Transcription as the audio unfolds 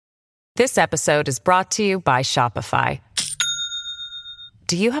This episode is brought to you by Shopify.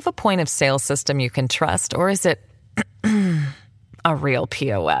 Do you have a point of sale system you can trust, or is it a real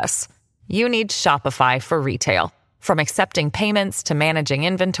POS? You need Shopify for retail. From accepting payments to managing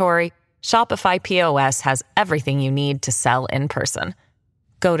inventory, Shopify POS has everything you need to sell in person.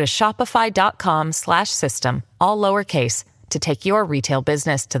 Go to shopify.com/system, all lowercase, to take your retail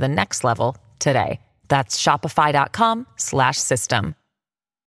business to the next level today. That's shopify.com/system.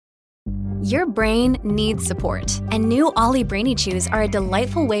 Your brain needs support, and new Ollie Brainy Chews are a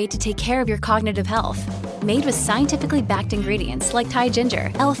delightful way to take care of your cognitive health. Made with scientifically backed ingredients like Thai ginger,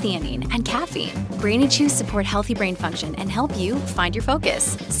 L-theanine, and caffeine, Brainy Chews support healthy brain function and help you find your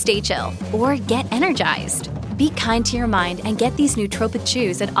focus, stay chill, or get energized. Be kind to your mind and get these nootropic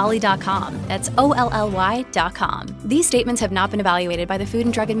chews at ollie.com. That's OLLY.com. These statements have not been evaluated by the Food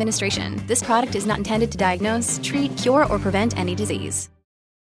and Drug Administration. This product is not intended to diagnose, treat, cure, or prevent any disease.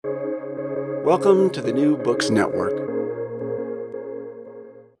 Welcome to the New Books Network.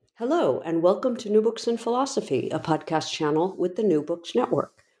 Hello, and welcome to New Books in Philosophy, a podcast channel with the New Books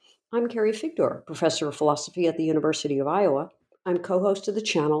Network. I'm Carrie Figdor, professor of philosophy at the University of Iowa. I'm co-host of the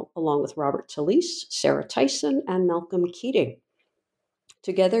channel along with Robert Talisse, Sarah Tyson, and Malcolm Keating.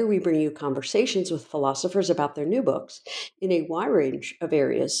 Together, we bring you conversations with philosophers about their new books in a wide range of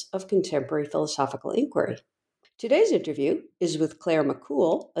areas of contemporary philosophical inquiry. Today's interview is with Claire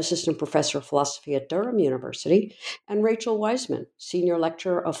McCool, assistant professor of philosophy at Durham University, and Rachel Wiseman, senior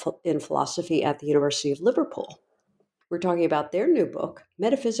lecturer in philosophy at the University of Liverpool. We're talking about their new book,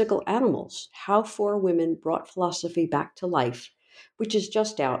 Metaphysical Animals: How Four Women Brought Philosophy Back to Life, which is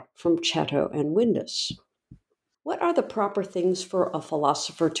just out from Chatto and Windus. What are the proper things for a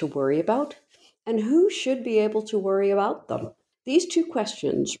philosopher to worry about, and who should be able to worry about them? These two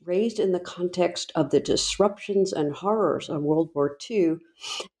questions, raised in the context of the disruptions and horrors of World War II,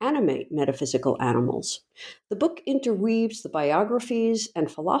 animate Metaphysical Animals. The book interweaves the biographies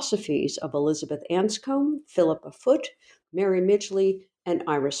and philosophies of Elizabeth Anscombe, Philippa Foot, Mary Midgley, and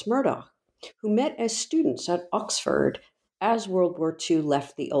Iris Murdoch, who met as students at Oxford as World War II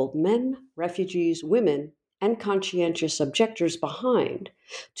left the old men, refugees, women, and conscientious objectors behind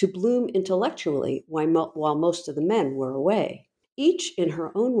to bloom intellectually while most of the men were away. Each, in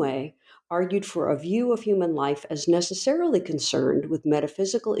her own way, argued for a view of human life as necessarily concerned with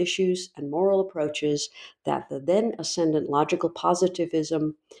metaphysical issues and moral approaches that the then ascendant logical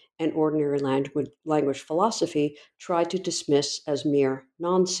positivism and ordinary language philosophy tried to dismiss as mere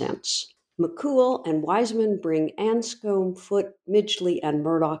nonsense. McCool and Wiseman bring Anscombe, Foot, Midgley, and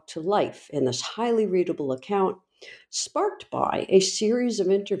Murdoch to life in this highly readable account, sparked by a series of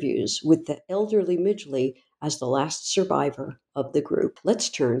interviews with the elderly Midgley as the last survivor of the group. Let's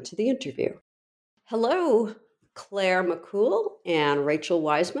turn to the interview. Hello, Claire McCool and Rachel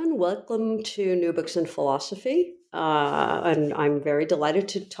Wiseman. Welcome to New Books in Philosophy. And I'm very delighted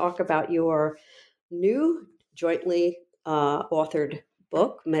to talk about your new jointly authored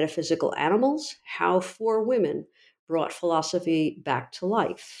book, Metaphysical Animals: How Four Women Brought Philosophy Back to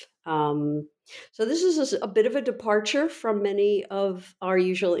Life. So this is a bit of a departure from many of our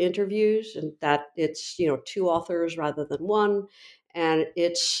usual interviews, and that it's two authors rather than one, and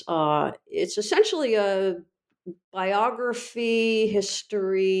it's essentially a biography,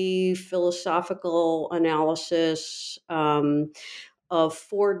 history, philosophical analysis of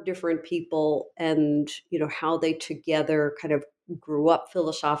four different people, and how they together kind of grew up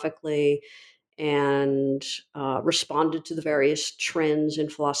philosophically and responded to the various trends in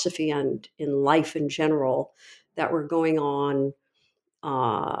philosophy and in life in general that were going on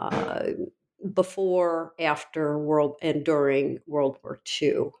before, after, and during World War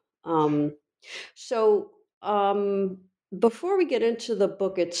II. Before we get into the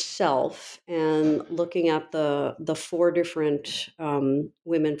book itself and looking at the four different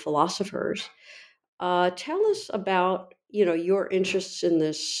women philosophers, tell us about your interests in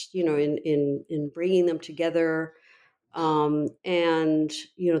this, in bringing them together, and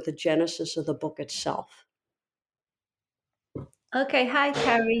the genesis of the book itself. Okay, hi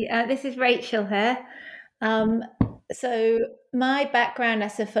Carrie. This is Rachel here. So my background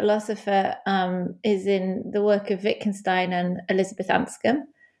as a philosopher is in the work of Wittgenstein and Elizabeth Anscombe.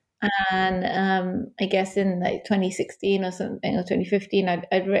 And I guess in like 2016 or something, or 2015,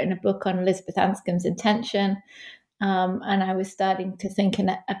 I'd written a book on Elizabeth Anscombe's Intention. And I was starting to think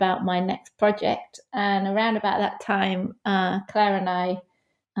about my next project. And around about that time, Claire and I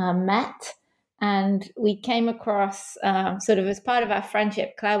met. And we came across, sort of as part of our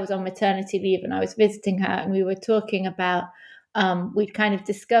friendship, Claire was on maternity leave and I was visiting her, and we were talking about, we'd kind of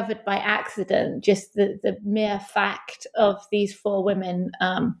discovered by accident just the mere fact of these four women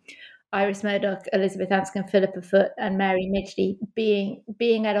Iris Murdoch, Elizabeth Anscombe, Philippa Foot, and Mary Midgley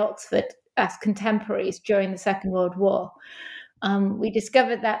being at Oxford as contemporaries during the Second World War. We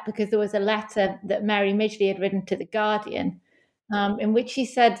discovered that because there was a letter that Mary Midgley had written to The Guardian, in which she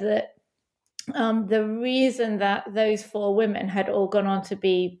said that the reason that those four women had all gone on to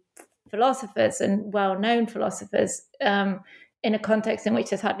be philosophers and well-known philosophers, in a context in which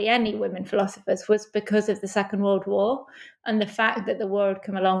there's hardly any women philosophers, was because of the Second World War and the fact that the war had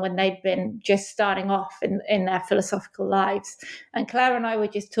come along when they'd been just starting off in their philosophical lives. And Claire and I were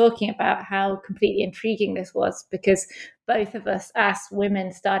just talking about how completely intriguing this was, because both of us, as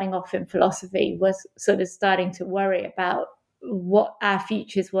women starting off in philosophy, was sort of starting to worry about what our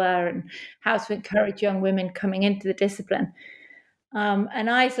futures were and how to encourage young women coming into the discipline. And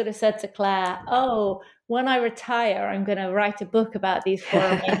I sort of said to Claire, "Oh, when I retire, I'm going to write a book about these four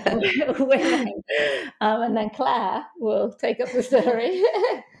amazing women." And then Claire will take up the story.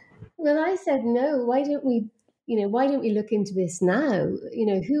 Well, I said, no, why don't we look into this now?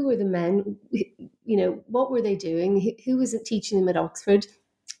 Who were the men? What were they doing? Who was it teaching them at Oxford?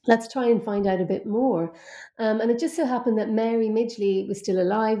 Let's try and find out a bit more. And it just so happened that Mary Midgley was still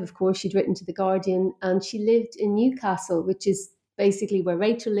alive. Of course, she'd written to The Guardian, and she lived in Newcastle, which is basically where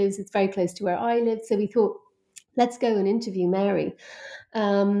Rachel lives. It's very close to where I live. So we thought, let's go and interview Mary.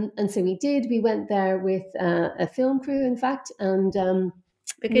 And so we did. We went there with a film crew, in fact. And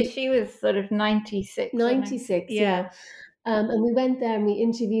because she was sort of 96. 96, yeah. And we went there and we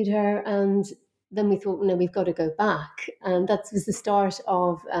interviewed her, and then we thought, no, we've got to go back. And that was the start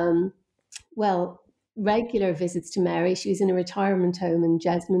of, regular visits to Mary. She was in a retirement home in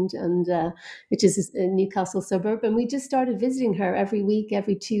Jesmond, and which is a Newcastle suburb. And we just started visiting her every week,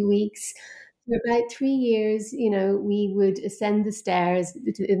 every 2 weeks. For about 3 years, we would ascend the stairs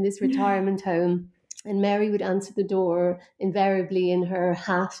in this retirement home, and Mary would answer the door invariably in her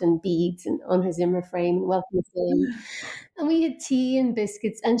hat and beads and on her Zimmer frame and welcome us in. And we had tea and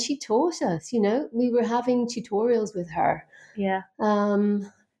biscuits, and she taught us, we were having tutorials with her. Yeah.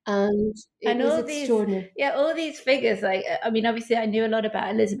 And it was extraordinary. All these figures, obviously I knew a lot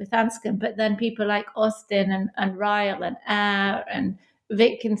about Elizabeth Anscombe, but then people like Austen and Ryle and Eyre and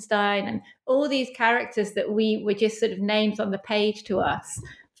Wittgenstein and all these characters that we were just sort of names on the page to us.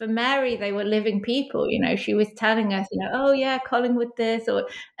 For Mary, they were living people. She was telling us, oh yeah, Collingwood this,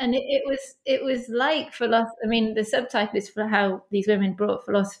 and it was like philosophy. I mean, the subtitle is for how these women brought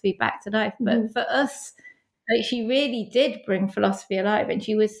philosophy back to life, but for us, she really did bring philosophy alive, and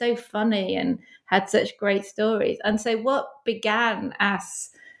she was so funny and had such great stories. And so what began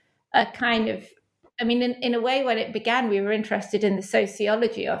as a kind of, in a way, when it began, we were interested in the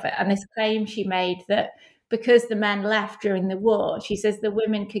sociology of it, and this claim she made that because the men left during the war, she says the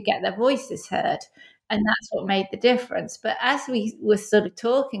women could get their voices heard, and that's what made the difference. But as we were sort of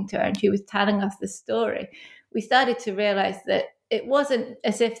talking to her and she was telling us the story, we started to realize that it wasn't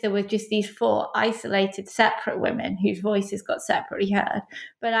as if there were just these four isolated, separate women whose voices got separately heard,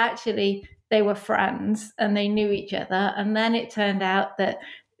 but actually they were friends and they knew each other. And then it turned out that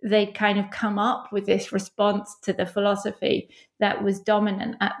they'd kind of come up with this response to the philosophy that was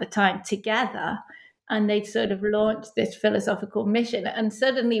dominant at the time together. And they'd sort of launched this philosophical mission. And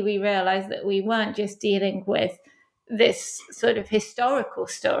suddenly we realized that we weren't just dealing with this sort of historical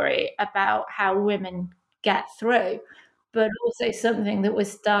story about how women get through, but also something that was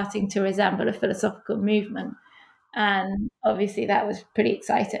starting to resemble a philosophical movement. And obviously that was pretty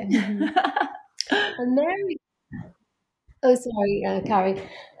exciting. And Mary... Oh, sorry, Carrie.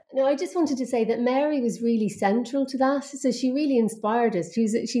 No, I just wanted to say that Mary was really central to that. So she really inspired us.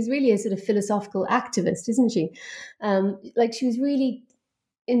 She's really a sort of philosophical activist, isn't she? She was really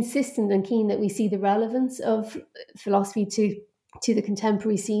insistent and keen that we see the relevance of philosophy to the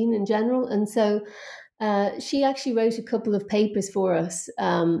contemporary scene in general. And so she actually wrote a couple of papers for us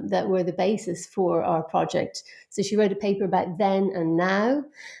that were the basis for our project. So she wrote a paper about then and now,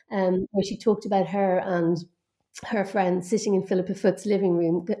 where she talked about her and her friends sitting in Philippa Foot's living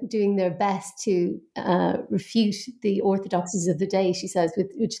room, doing their best to refute the orthodoxies of the day, she says,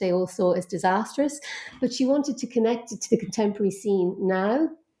 which they all saw as disastrous. But she wanted to connect it to the contemporary scene now,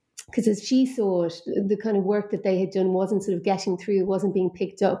 because as she saw it, the kind of work that they had done wasn't sort of getting through, wasn't being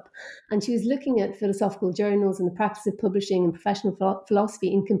picked up. And she was looking at philosophical journals and the practice of publishing and professional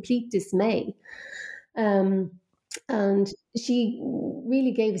philosophy in complete dismay. And she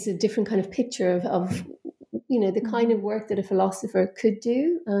really gave us a different kind of picture of the kind of work that a philosopher could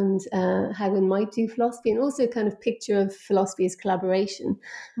do and how one might do philosophy, and also a kind of picture of philosophy as collaboration.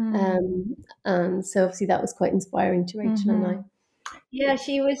 And so obviously that was quite inspiring to Rachel and I. Yeah,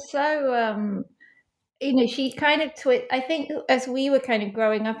 she was so she kind of I think as we were kind of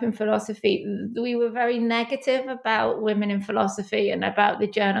growing up in philosophy, we were very negative about women in philosophy and about the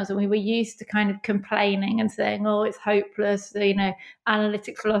journals, and we were used to kind of complaining and saying, oh, it's hopeless,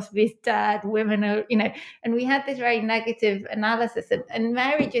 analytic philosophy is dead, women are, and we had this very negative analysis, and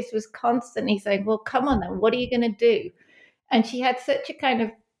Mary just was constantly saying, well, come on then, what are you going to do? And she had such a kind of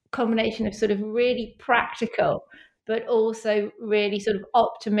combination of sort of really practical but also really sort of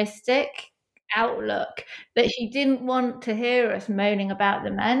optimistic outlook, that she didn't want to hear us moaning about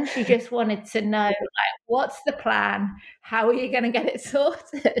the men. She just wanted to know, like, what's the plan? How are you going to get it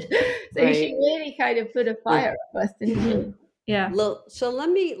sorted? So Right. she really kind of put a fire up us, didn't she? Yeah. So let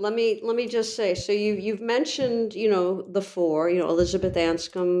me just say. So you've mentioned the four. Elizabeth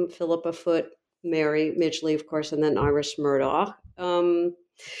Anscombe, Philippa Foot, Mary Midgley, of course, and then Iris Murdoch.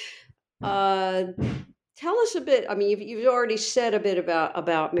 Tell us a bit. I mean, you've already said a bit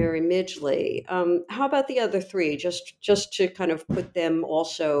about Mary Midgley. How about the other three? Just to kind of put them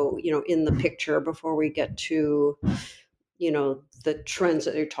also, in the picture before we get to, the trends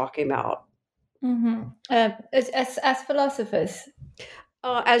that you're talking about. Mm-hmm. As philosophers,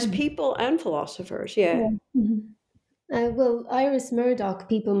 as people and philosophers, yeah. Mm-hmm. Well, Iris Murdoch,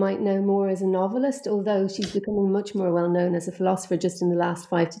 people might know more as a novelist, although she's becoming much more well known as a philosopher just in the last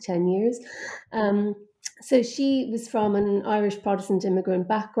 5 to 10 years. So she was from an Irish Protestant immigrant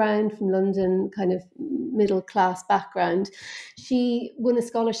background, from London, kind of middle class background. She won a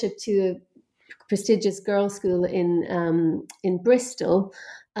scholarship to a prestigious girls' school in Bristol,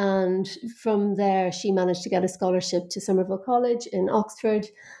 and from there she managed to get a scholarship to Somerville College in Oxford,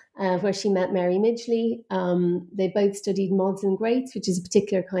 where she met Mary Midgley. They both studied Mods and Greats, which is a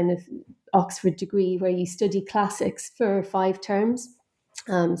particular kind of Oxford degree where you study classics for 5 terms.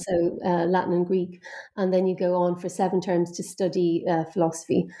 So Latin and Greek, and then you go on for 7 terms to study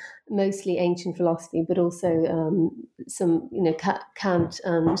philosophy, mostly ancient philosophy, but also some, Kant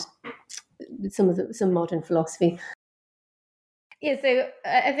and some modern philosophy. Yeah, so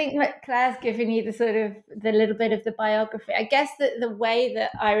I think Claire's given you the little bit of the biography. I guess that the way that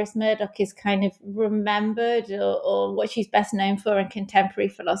Iris Murdoch is kind of remembered, or what she's best known for in contemporary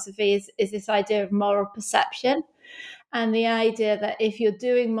philosophy, is this idea of moral perception. And the idea that if you're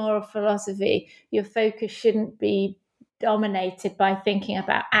doing moral philosophy, your focus shouldn't be dominated by thinking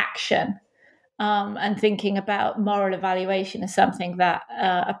about action, and thinking about moral evaluation as something that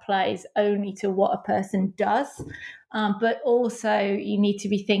applies only to what a person does. But also you need to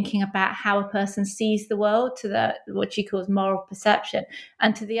be thinking about how a person sees the world, to what she calls moral perception,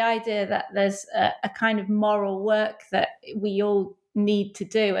 and to the idea that there's a kind of moral work that we all need to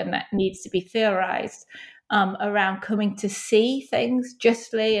do and that needs to be theorized around coming to see things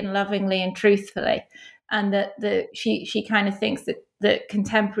justly and lovingly and truthfully. And that she kind of thinks that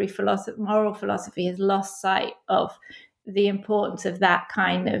contemporary moral philosophy has lost sight of the importance of that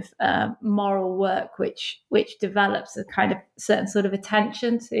kind of moral work, which develops a kind of certain sort of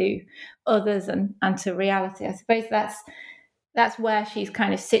attention to others and to reality. I suppose that's where she's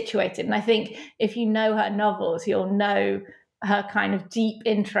kind of situated. And I think if you know her novels, you'll know her kind of deep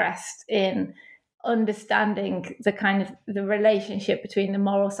interest in understanding the kind of the relationship between the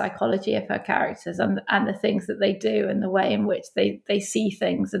moral psychology of her characters and the things that they do, and the way in which they see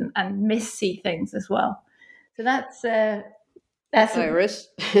things and missee things as well. So that's Iris.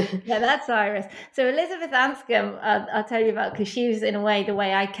 Yeah, that's Iris. So Elizabeth Anscombe, I'll tell you about, because she was in a way the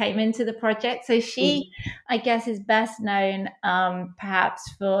way I came into the project. So she, I guess, is best known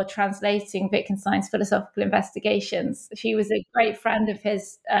perhaps for translating Wittgenstein's Philosophical Investigations. She was a great friend of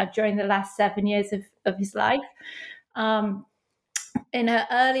his during the last 7 years of his life. In her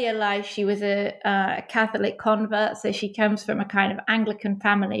earlier life, she was a Catholic convert, so she comes from a kind of Anglican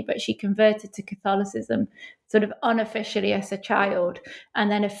family, but she converted to Catholicism sort of unofficially as a child,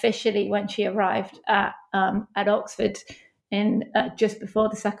 and then officially when she arrived at Oxford in just before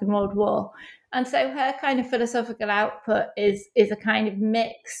the Second World War. And so her kind of philosophical output is a kind of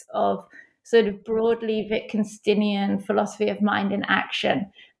mix of sort of broadly Wittgensteinian philosophy of mind in action,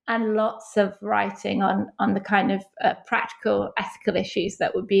 and lots of writing on the kind of practical ethical issues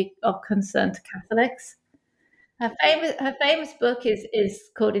that would be of concern to Catholics. Her famous book is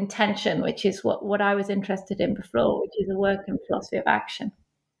called Intention, which is what I was interested in before, which is a work in philosophy of action.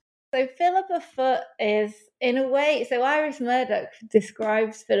 So Philippa Foot is, in a way, so Iris Murdoch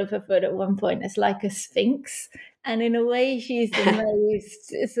describes Philippa Foot at one point as like a sphinx. And in a way, she's the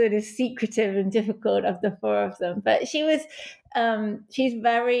most sort of secretive and difficult of the 4 of them. But she was she's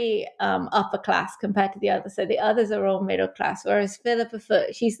very upper class compared to the others. So the others are all middle class, whereas Philippa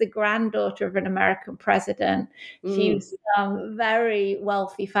Foot, she's the granddaughter of an American president. She was very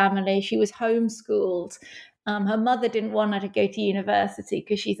wealthy family. She was homeschooled. Her mother didn't want her to go to university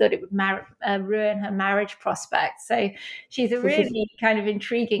because she thought it would ruin her marriage prospects. So she's a really kind of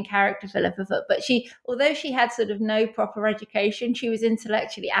intriguing character, Philippa Foot. But although she had sort of no proper education, she was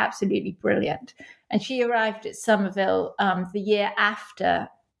intellectually absolutely brilliant. And she arrived at Somerville the year after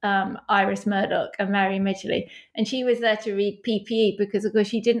Iris Murdoch and Mary Midgley. And she was there to read PPE because, of course,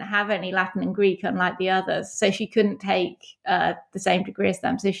 she didn't have any Latin and Greek, unlike the others. So she couldn't take the same degree as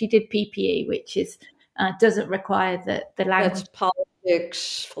them. So she did PPE, which is doesn't require the language. That's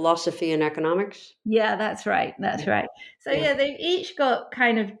politics, philosophy, and economics? Yeah, that's right. That's right. So, yeah, they've each got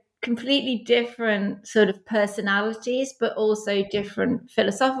kind of completely different sort of personalities, but also different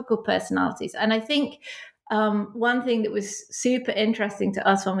philosophical personalities. And I think one thing that was super interesting to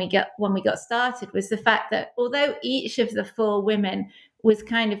us when we got started was the fact that although each of the four women was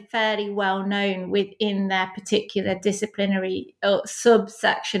kind of fairly well known within their particular disciplinary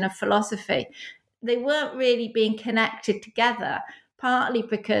subsection of philosophy, they weren't really being connected together, partly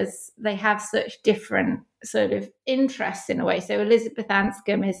because they have such different sort of interests in a way. So Elizabeth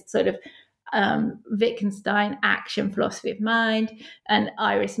Anscombe is sort of Wittgenstein, action, philosophy of mind, and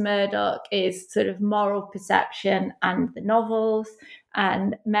Iris Murdoch is sort of moral perception and the novels,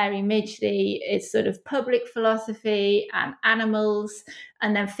 and Mary Midgley is sort of public philosophy and animals,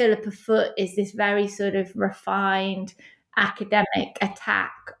 and then Philippa Foot is this very sort of refined academic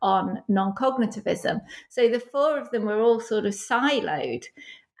attack on non-cognitivism. So the four of them were all sort of siloed,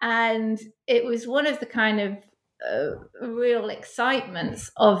 and it was one of the kind of real excitements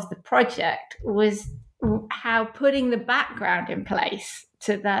of the project was how putting the background in place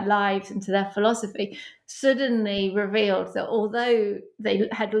to their lives and to their philosophy suddenly revealed that although they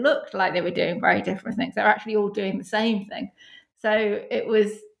had looked like they were doing very different things, they're actually all doing the same thing. So it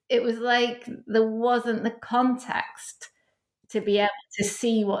was like there wasn't the context to be able to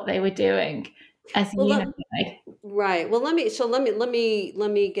see what they were doing as unified. Right. Well, let me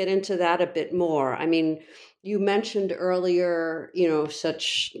get into that a bit more. I mean, you mentioned earlier,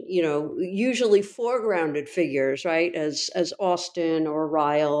 such, usually foregrounded figures, right? As Austen or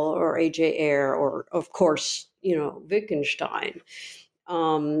Ryle or A.J. Ayer or, of course, Wittgenstein.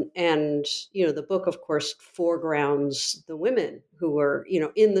 And, the book, of course, foregrounds the women who were,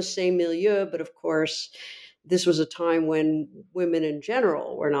 in the same milieu, but of course, this was a time when women in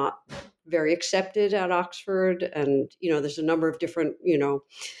general were not very accepted at Oxford. And, there's a number of different,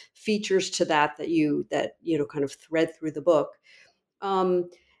 features to that kind of thread through the book.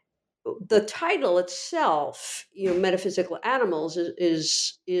 The title itself, Metaphysical Animals,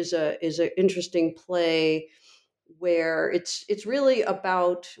 is an interesting play where it's really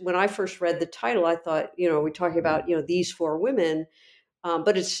about, when I first read the title, I thought, we're talking about, these four women.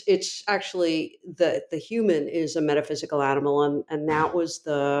 But it's actually the human is a metaphysical animal, and that was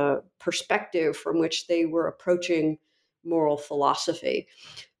the perspective from which they were approaching moral philosophy.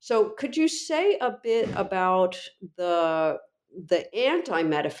 So, could you say a bit about the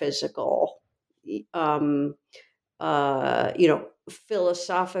anti-metaphysical,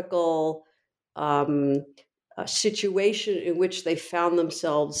 philosophical situation in which they found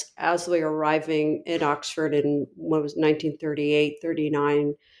themselves as they were arriving in Oxford in 1938,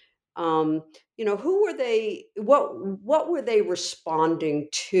 39. Who were they? What were they responding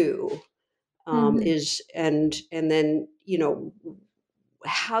to? And then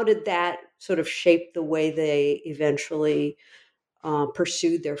how did that sort of shape the way they eventually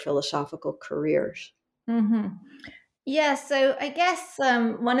pursued their philosophical careers? Mm-hmm. Yeah, so I guess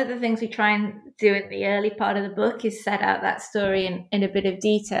one of the things we try and do in the early part of the book is set out that story in a bit of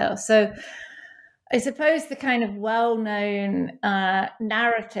detail. So I suppose the kind of well-known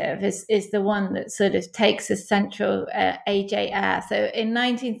narrative is the one that sort of takes as central A.J. Ayer. So in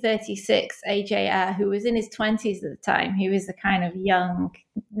 1936, A.J. Ayer, who was in his 20s at the time, he was the kind of young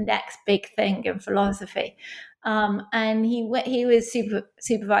next big thing in philosophy. And he was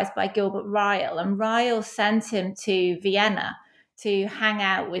supervised by Gilbert Ryle, and Ryle sent him to Vienna to hang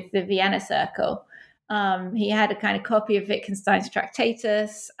out with the Vienna Circle. He had a kind of copy of Wittgenstein's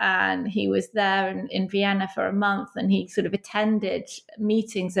Tractatus, and he was there in Vienna for a month, and he sort of attended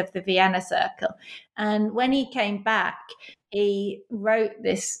meetings of the Vienna Circle. And when he came back, he wrote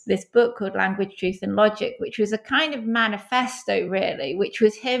this book called Language, Truth and Logic, which was a kind of manifesto, really, which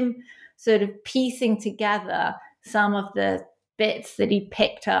was him sort of piecing together some of the bits that he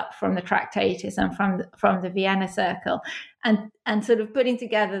picked up from the Tractatus and from the Vienna Circle, and sort of putting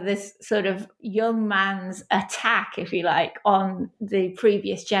together this sort of young man's attack, if you like, on the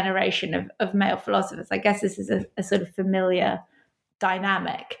previous generation of male philosophers. I guess this is a sort of familiar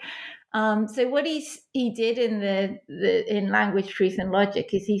dynamic. So what he did in Language, Truth and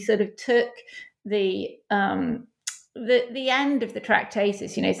Logic is he sort of took the end of the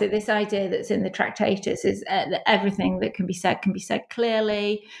Tractatus, so this idea that's in the Tractatus is that everything that can be said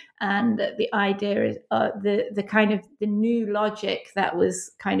clearly, and that the idea is the kind of the new logic that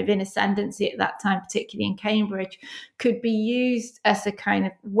was kind of in ascendancy at that time, particularly in Cambridge, could be used as a kind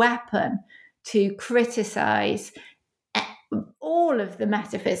of weapon to criticize all of the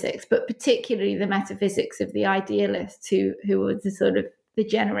metaphysics, but particularly the metaphysics of the idealists who were the sort of the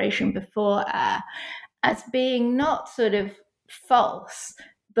generation before, as being not sort of false,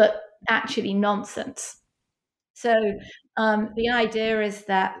 but actually nonsense. So the idea is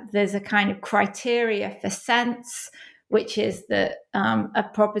that there's a kind of criteria for sense, which is that a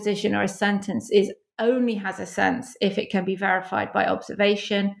proposition or a sentence only has a sense if it can be verified by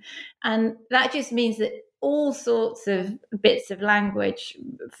observation. And that just means that all sorts of bits of language,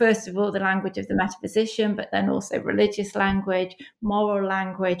 first of all, the language of the metaphysician, but then also religious language, moral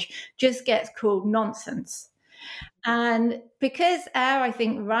language, just gets called nonsense. And because Eyre, I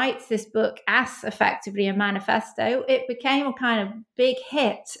think, writes this book as effectively a manifesto, it became a kind of big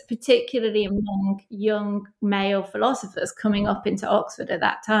hit, particularly among young male philosophers coming up into Oxford at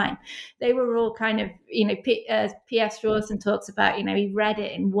that time. They were all kind of, P.S. Rawson talks about, he read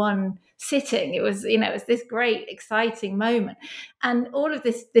it in one sitting. It was this great, exciting moment. And all of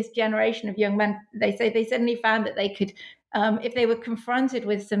this generation of young men, they say they suddenly found that they could, if they were confronted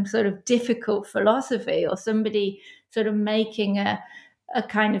with some sort of difficult philosophy or somebody sort of making a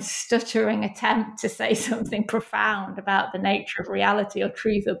kind of stuttering attempt to say something profound about the nature of reality or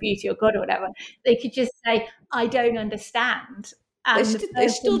truth or beauty or God or whatever, they could just say, I don't understand. And they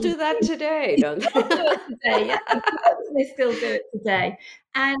still do that today, don't they? They still do it today.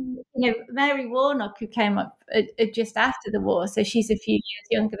 And Mary Warnock, who came up just after the war, so she's a few years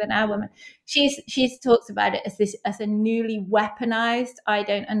younger than our woman. She talks about it as a newly weaponized I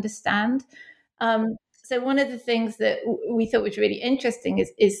don't understand. So one of the things that we thought was really interesting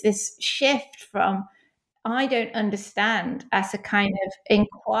is this shift from I don't understand as a kind of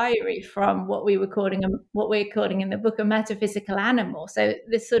inquiry from what we're calling in the book a metaphysical animal. So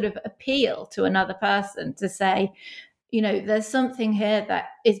this sort of appeal to another person to say, there's something here that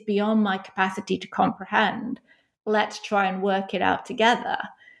is beyond my capacity to comprehend. Let's try and work it out together.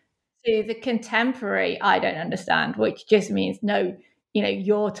 To the contemporary I don't understand, which just means no,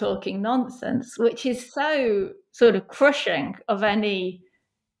 you're talking nonsense, which is so sort of crushing of any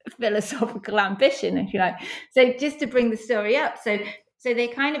philosophical ambition, if you like. So just to bring the story up, so they're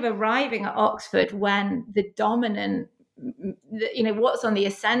kind of arriving at Oxford when the dominant, what's on the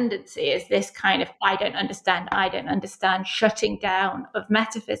ascendancy is this kind of I don't understand shutting down of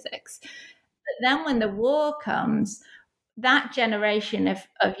metaphysics. But then when the war comes, that generation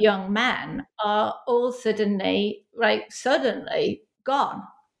of young men are all suddenly gone.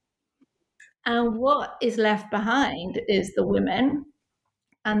 And what is left behind is the women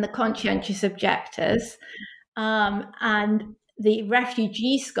and the conscientious objectors, and the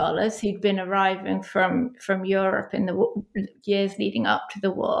refugee scholars who'd been arriving from Europe in the years leading up to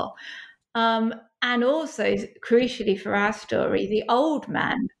the war. And also, crucially for our story, the old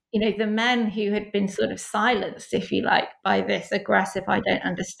men, the men who had been sort of silenced, if you like, by this aggressive I don't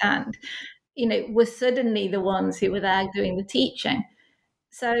understand, were suddenly the ones who were there doing the teaching.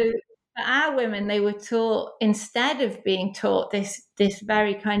 So for our women, they were taught, instead of being taught this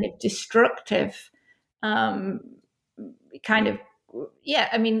very kind of destructive A.J.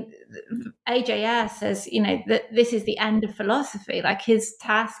 Eyre says, that this is the end of philosophy. Like his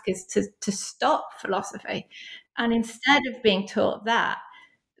task is to stop philosophy. And instead of being taught that,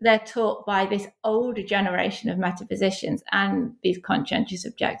 they're taught by this older generation of metaphysicians and these conscientious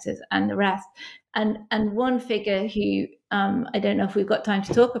objectors and the rest. And one figure who I don't know if we've got time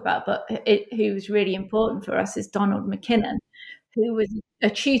to talk about, but who was really important for us is Donald Mackinnon, who was a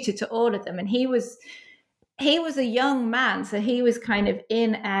tutor to all of them. And he was a young man, so he was kind of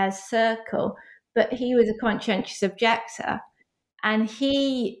in Eyre's circle, but he was a conscientious objector. And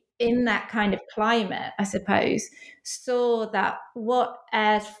he, in that kind of climate, I suppose, saw that what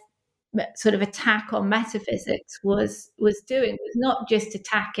Eyre's sort of attack on metaphysics was doing was not just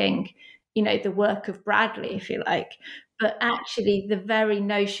attacking, the work of Bradley, if you like, but actually the very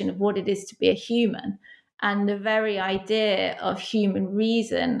notion of what it is to be a human and the very idea of human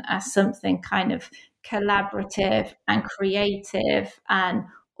reason as something kind of collaborative and creative and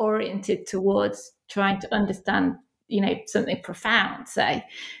oriented towards trying to understand, something profound, say,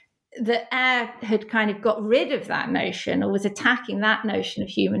 that Ayer had kind of got rid of that notion, or was attacking that notion of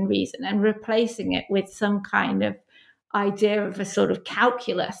human reason and replacing it with some kind of idea of a sort of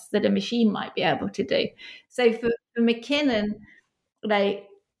calculus that a machine might be able to do. So for Mackinnon, like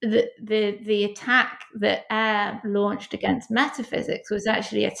the attack that Ayer launched against metaphysics was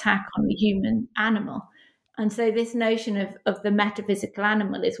actually an attack on the human animal. And so this notion of the metaphysical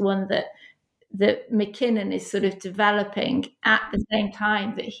animal is one that Mackinnon is sort of developing at the same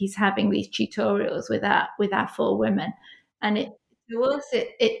time that he's having these tutorials with our four women. And to us,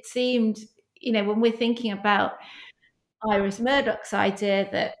 it seemed, when we're thinking about Iris Murdoch's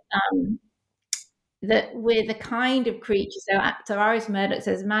idea that we're the kind of creature. So Iris Murdoch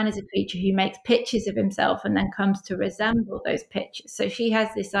says man is a creature who makes pictures of himself and then comes to resemble those pictures. So she has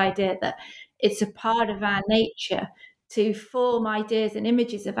this idea that it's a part of our nature to form ideas and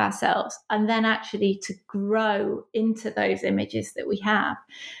images of ourselves and then actually to grow into those images that we have.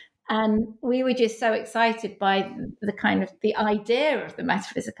 And we were just so excited by the idea of the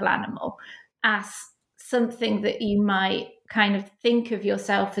metaphysical animal as something that you might kind of think of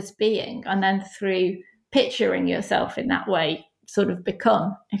yourself as being, and then through picturing yourself in that way, sort of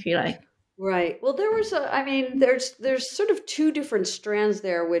become, if you like. Right. Well, there's sort of two different strands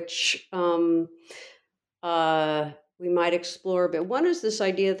there, which we might explore a bit. One is this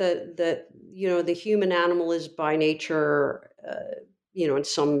idea that the human animal is by nature, in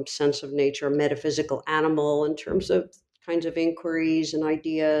some sense of nature, a metaphysical animal in terms of kinds of inquiries and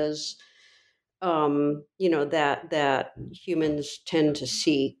ideas, that humans tend to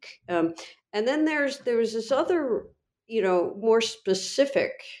seek. And then there's this other, more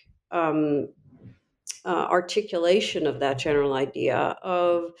specific articulation of that general idea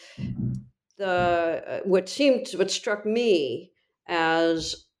of what struck me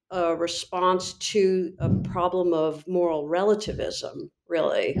as a response to a problem of moral relativism,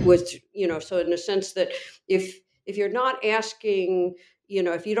 really, so in a sense that if you're not asking,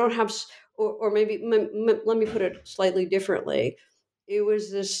 if you don't have, or maybe let me put it slightly differently, it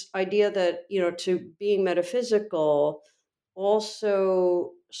was this idea that, to being metaphysical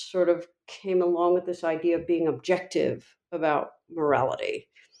also sort of came along with this idea of being objective about morality.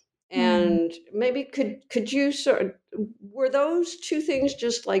 And maybe could you were those two things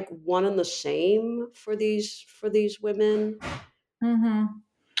just like one and the same for these women? Mm-hmm.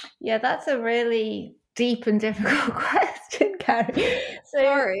 Yeah, that's a really deep and difficult question, Carrie.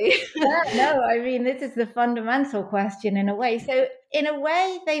 Sorry. No, I mean, this is the fundamental question in a way. So in a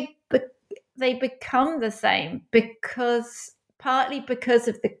way, they become the same partly because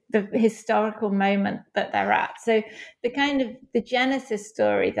of the historical moment that they're at. So the Genesis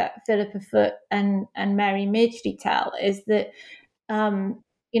story that Philippa Foot and Mary Midgley tell is that,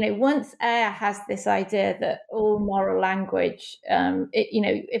 once Ayer has this idea that all moral language,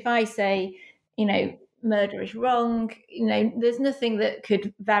 if I say, murder is wrong, there's nothing that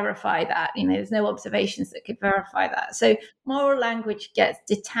could verify that, there's no observations that could verify that. So moral language gets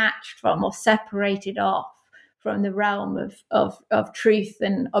detached from or separated off from the realm of truth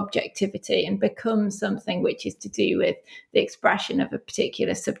and objectivity and becomes something which is to do with the expression of a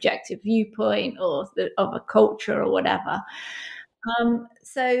particular subjective viewpoint or of a culture or whatever.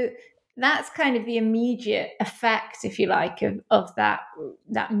 So that's kind of the immediate effect, if you like, of that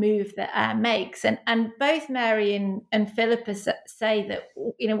move that Ayer makes. And both Mary and Philippa say that,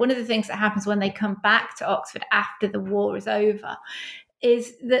 one of the things that happens when they come back to Oxford after the war is over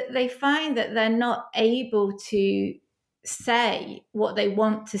is that they find that they're not able to say what they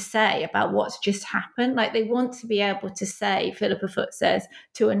want to say about what's just happened. Like they want to be able to say, Philippa Foot says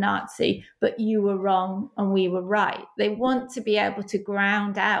to a Nazi, but you were wrong and we were right. They want to be able to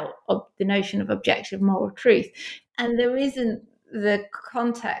ground out of the notion of objective moral truth. And there isn't the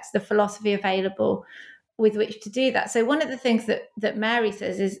context, the philosophy available with which to do that. So one of the things that Mary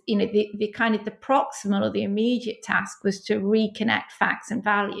says is, the kind of the proximal or the immediate task was to reconnect facts and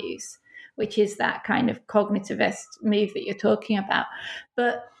values, which is that kind of cognitivist move that you're talking about.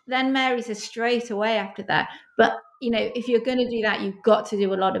 But then Mary says straight away after that, but if you're going to do that, you've got to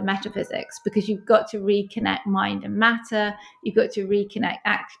do a lot of metaphysics, because you've got to reconnect mind and matter, you've got to reconnect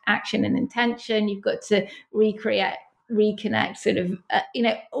action and intention, you've got to reconnect sort of,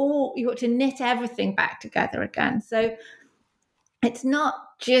 you've got to knit everything back together again. So it's not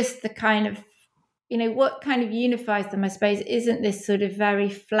just the kind of, what kind of unifies them, I suppose, isn't this sort of very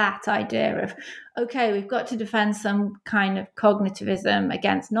flat idea of, okay, we've got to defend some kind of cognitivism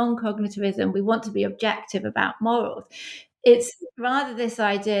against non-cognitivism. We want to be objective about morals. It's rather this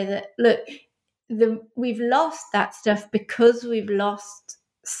idea that, look, we've lost that stuff because we've lost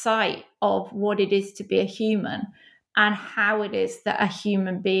sight of what it is to be a human and how it is that a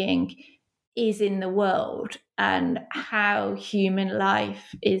human being is in the world and how human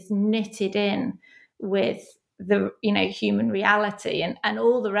life is knitted in with the human reality and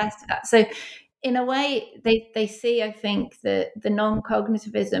all the rest of that. So in a way they see, I think, the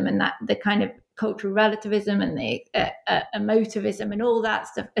non-cognitivism and that the kind of cultural relativism and the emotivism and all that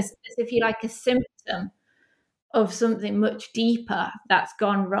stuff as if you like a symptom of something much deeper that's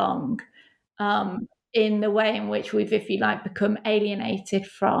gone wrong, in the way in which we've, if you like, become alienated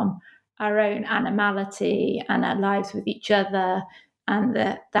from our own animality and our lives with each other and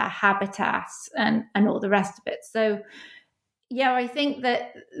their habitats and all the rest of it. So yeah, I think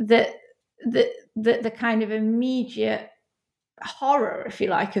that the kind of immediate horror, if you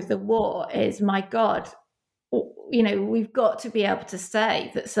like, of the war is, my God, we've got to be able to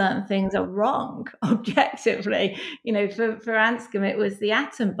say that certain things are wrong objectively. For Anscombe, it was the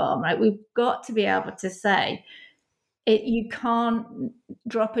atom bomb, right? We've got to be able to say you can't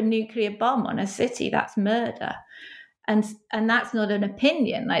drop a nuclear bomb on a city. That's murder. And that's not an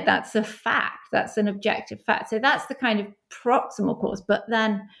opinion, like that's a fact, that's an objective fact. So that's the kind of proximal cause. But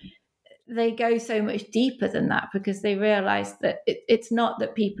then they go so much deeper than that because they realize that it's not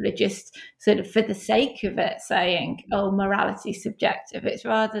that people are just sort of for the sake of it saying, oh, morality is subjective. It's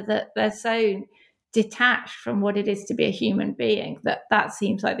rather that they're so detached from what it is to be a human being that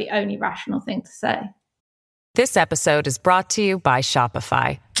seems like the only rational thing to say. This episode is brought to you by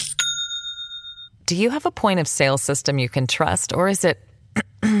Shopify. Do you have a point of sale system you can trust, or is it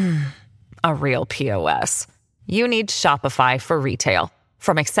a real POS? You need Shopify for retail.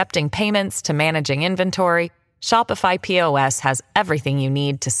 From accepting payments to managing inventory, Shopify POS has everything you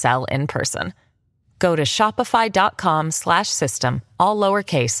need to sell in person. Go to shopify.com/system, all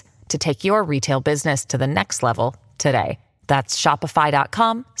lowercase, to take your retail business to the next level today. That's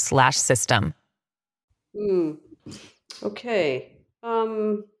shopify.com/system. Okay.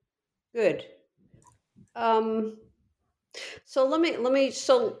 Good. So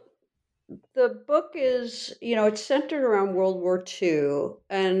so the book is, it's centered around World War II,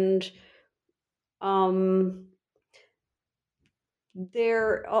 and a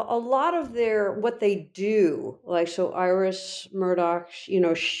lot of what they do, like, so Iris Murdoch,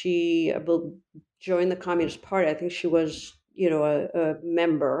 she joined the Communist Party. I think she was, a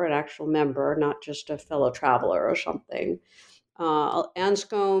member, an actual member, not just a fellow traveler or something.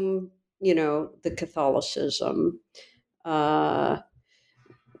 Anscombe, the Catholicism. How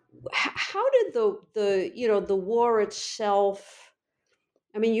did the war itself?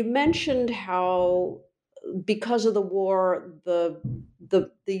 I mean, you mentioned how because of the war, the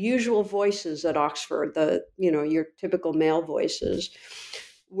usual voices at Oxford, your typical male voices,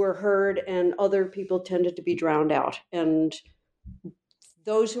 were heard, and other people tended to be drowned out, and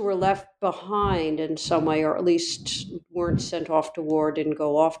those who were left behind in some way, or at least weren't sent off to war, didn't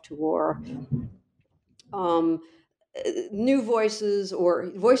go off to war. New voices, or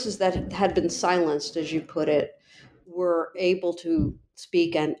voices that had been silenced, as you put it, were able to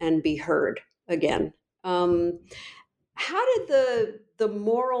speak and be heard again. How did the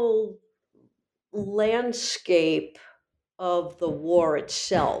moral landscape of the war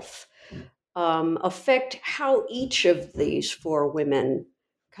itself affect how each of these four women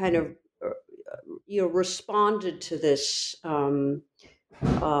kind of responded to this?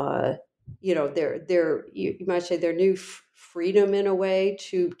 Their you might say their new freedom, in a way,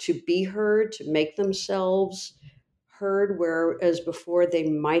 to be heard, to make themselves heard, whereas before they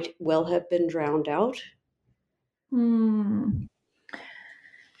might well have been drowned out.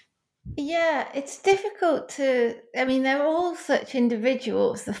 Yeah, it's difficult to, I mean, they're all such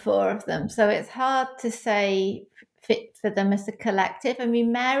individuals, the four of them, so it's hard to say fit for them as a collective. I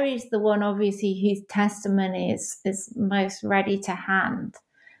mean, Mary's the one, obviously, whose testimony is most ready to hand.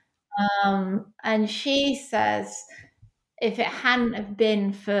 And she says, if it hadn't have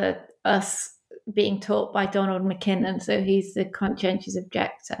been for us being taught by Donald Mackinnon, so he's the conscientious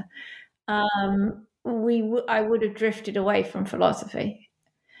objector, I would have drifted away from philosophy.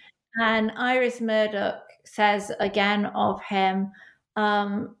 And Iris Murdoch says again of him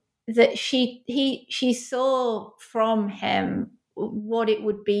that she saw from him what it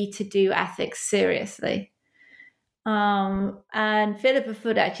would be to do ethics seriously. And Philippa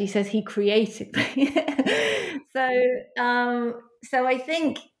Foot actually says he created me. So I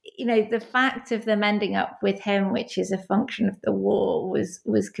think, the fact of them ending up with him, which is a function of the war,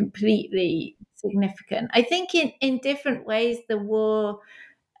 was completely significant. I think in different ways, the war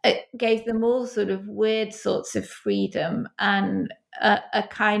gave them all sort of weird sorts of freedom and a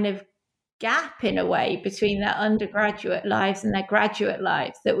kind of gap in a way between their undergraduate lives and their graduate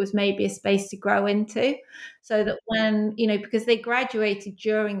lives that was maybe a space to grow into. So that when, because they graduated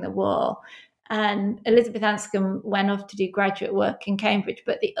during the war, and Elizabeth Anscombe went off to do graduate work in Cambridge,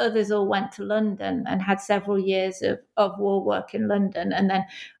 but the others all went to London and had several years of war work in London. And then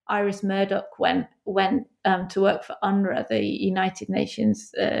Iris Murdoch went to work for UNRWA, the United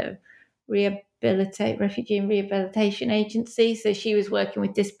Nations Refugee and Rehabilitation Agency. So she was working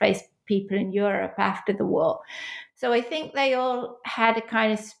with displaced people in Europe after the war. So I think they all had a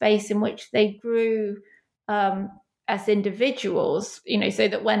kind of space in which they grew as individuals, so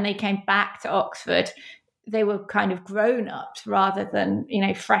that when they came back to Oxford, they were kind of grown-ups rather than,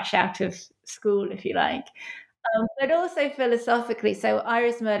 fresh out of school, if you like. But also philosophically, so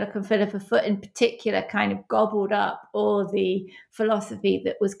Iris Murdoch and Philippa Foot in particular kind of gobbled up all the philosophy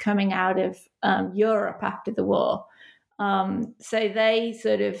that was coming out of Europe after the war. So they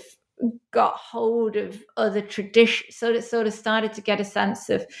sort of got hold of other traditions, sort of started to get a sense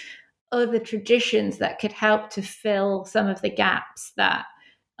of other traditions that could help to fill some of the gaps that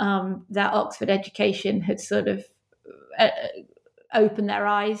that Oxford education had sort of opened their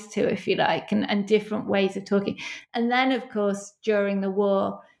eyes to, if you like, and different ways of talking. And then, of course, during the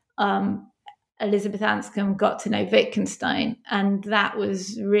war, Elizabeth Anscombe got to know Wittgenstein, and that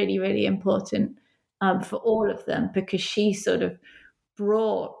was really, really important for all of them, because she sort of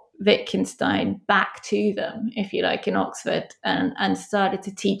brought Wittgenstein back to them, if you like, in Oxford, and started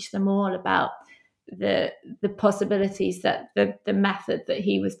to teach them all about the possibilities that the method that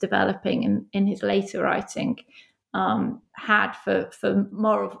he was developing in his later writing had for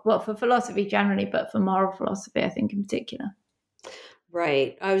philosophy generally, but for moral philosophy, I think, in particular.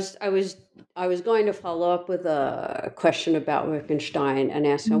 Right. I was going to follow up with a question about Wittgenstein and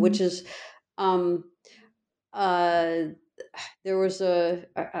ask him, which is, there was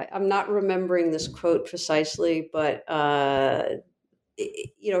I'm not remembering this quote precisely, but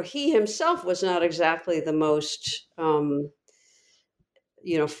he himself was not exactly the most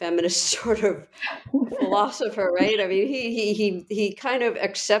feminist sort of philosopher, right? I mean, he kind of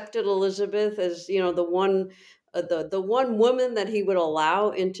accepted Elizabeth as the one woman that he would allow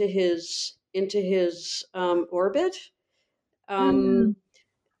into his orbit.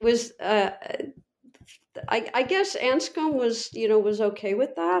 Was I guess Anscombe was okay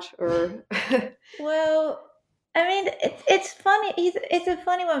with that, or well, I mean, it's funny. It's a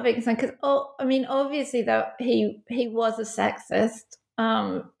funny one, Wittgenstein, because obviously though he was a sexist.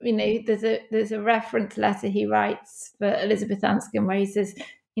 There's a reference letter he writes for Elizabeth Anscombe where he says,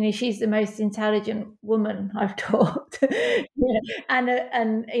 she's the most intelligent woman I've taught, and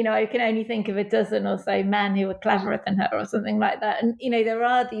I can only think of a dozen or so men who were cleverer than her, or something like that. And there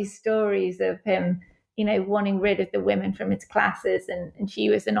are these stories of him, wanting rid of the women from his classes, and she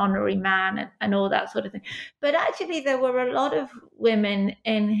was an honorary man, and all that sort of thing. But actually, there were a lot of women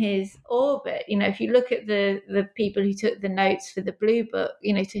in his orbit. If you look at the people who took the notes for the Blue Book,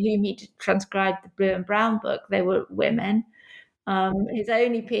 to whom he transcribed the Blue and Brown Book, they were women. His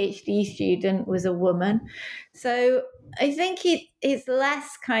only PhD student was a woman. So I think it's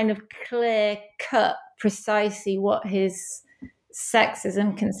less kind of clear cut precisely what his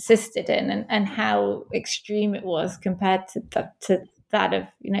sexism consisted in, and how extreme it was compared to that of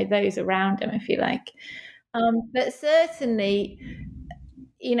those around him, if you like. But certainly,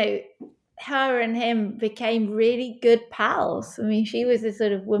 her and him became really good pals. I mean, she was a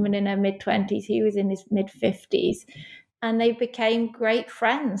sort of woman in her mid-20s, he was in his mid-50s, and they became great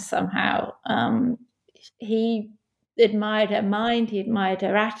friends somehow. He admired her mind, he admired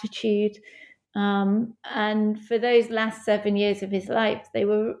her attitude. And for those last 7 years of his life, their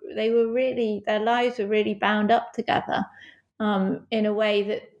lives were really bound up together in a way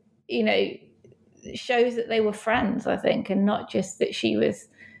that, shows that they were friends, I think, and not just that she was,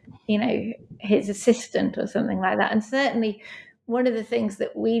 his assistant or something like that. And certainly one of the things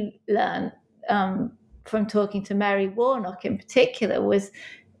that we learned from talking to Mary Warnock in particular was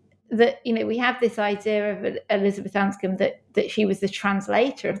that, we have this idea of Elizabeth Anscombe that she was the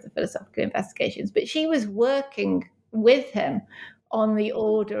translator of the philosophical investigations, but she was working with him on the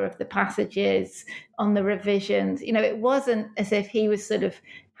order of the passages, on the revisions. It wasn't as if he was sort of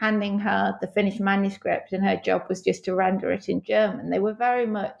handing her the finished manuscript and her job was just to render it in German. They were very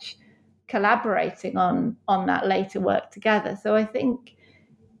much collaborating on that later work together. So I think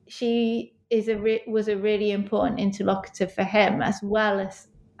she was a really important interlocutor for him, as well as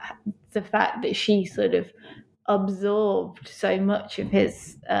the fact that she sort of absorbed so much of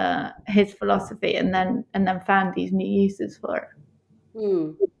his philosophy and then found these new uses for it.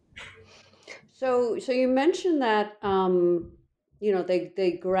 So you mentioned that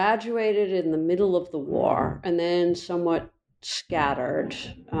they graduated in the middle of the war and then somewhat scattered.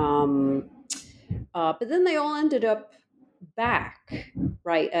 But then they all ended up back,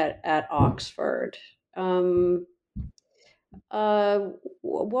 right, at Oxford. Why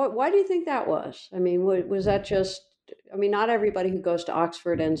do you think that was? I mean, was that just, I mean, not everybody who goes to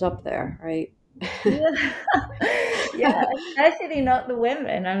Oxford ends up there, right? Yeah. Yeah, especially not the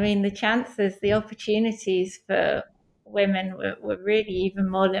women. I mean, the chances, the opportunities for women were really even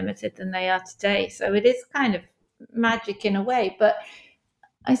more limited than they are today. So it is kind of magic in a way. But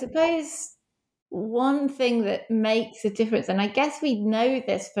I suppose one thing that makes a difference, and I guess we know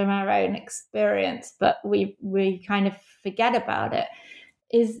this from our own experience, but we kind of forget about it,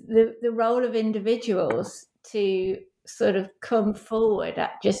 is the role of individuals to sort of come forward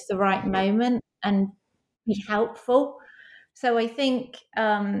at just the right moment and be helpful. So I think,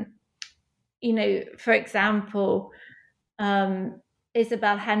 for example,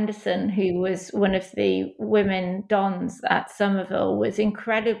 Isabel Henderson, who was one of the women dons at Somerville, was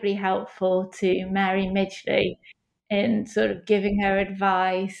incredibly helpful to Mary Midgley in sort of giving her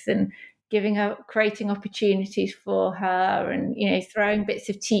advice and creating opportunities for her, and throwing bits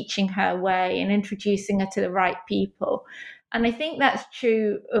of teaching her way and introducing her to the right people. And I think that's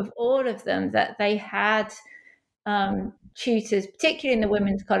true of all of them, that they had tutors, particularly in the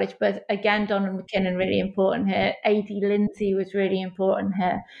women's college, but again, Donald McKinnon, really important here. A.D. Lindsay was really important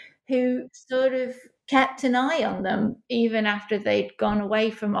here, who sort of kept an eye on them even after they'd gone away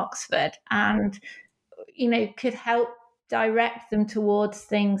from Oxford, and could help direct them towards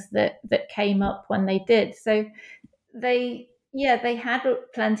things that came up when they did. So they had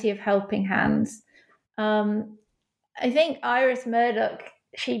plenty of helping hands. I think Iris Murdoch,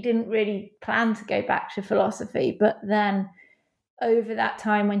 she didn't really plan to go back to philosophy, but then over that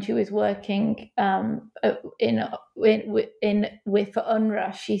time when she was working for UNRWA,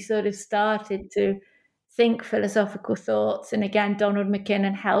 she sort of started to think philosophical thoughts, and again, Donald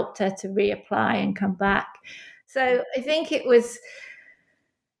McKinnon helped her to reapply and come back. So I think it was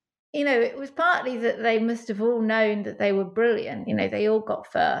partly that they must have all known that they were brilliant. They all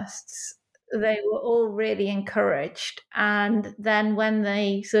got firsts. They were all really encouraged. And then when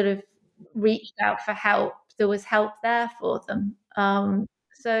they sort of reached out for help, there was help there for them.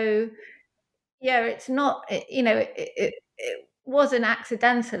 So, yeah, it's not, it wasn't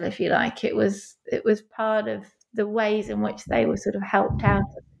accidental, if you like. It was part of the ways in which they were sort of helped out,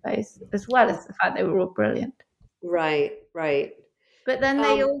 I suppose, as well as the fact they were all brilliant. Right. But then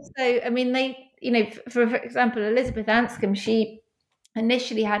they also, I mean, for example, Elizabeth Anscombe, she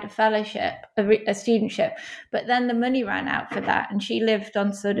initially had a fellowship, a studentship, but then the money ran out for that, and she lived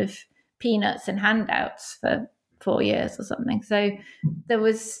on sort of peanuts and handouts for 4 years or something. So there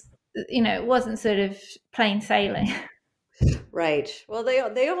was, it wasn't sort of plain sailing. Right. Well,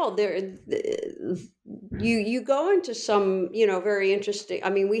 you go into some, very interesting.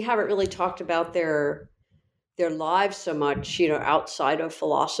 I mean, we haven't really talked about their lives so much, outside of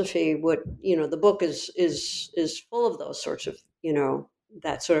philosophy. What the book is full of those sorts of,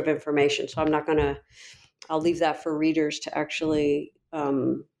 that sort of information. So I'll leave that for readers to actually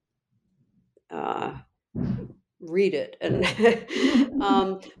read it. And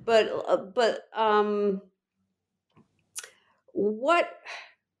but what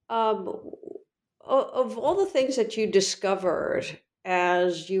of all the things that you discovered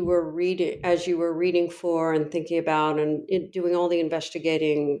as you were reading for and thinking about and doing all the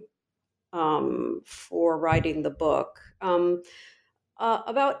investigating for writing the book,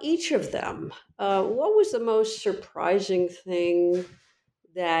 about each of them, what was the most surprising thing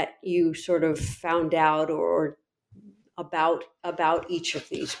that you sort of found out or about each of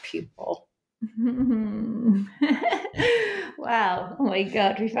these people? Wow! Oh my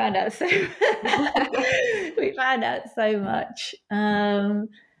God, we found out so much.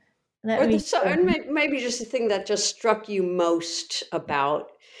 Maybe just the thing that just struck you most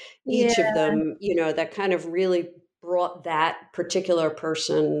about each of them. That kind of really brought that particular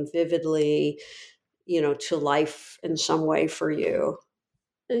person vividly, to life in some way for you.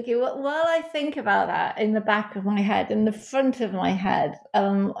 Okay, well, while I think about that in the back of my head, in the front of my head,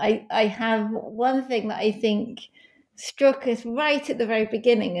 I have one thing that I think struck us right at the very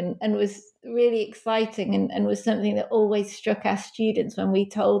beginning and was really exciting and was something that always struck our students when we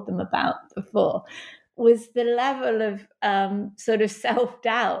told them about before, was the level of sort of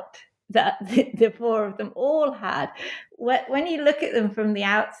self-doubt that the four of them all had. When you look at them from the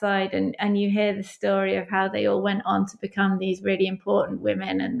outside and you hear the story of how they all went on to become these really important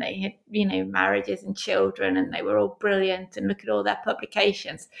women, and they had, marriages and children, and they were all brilliant, and look at all their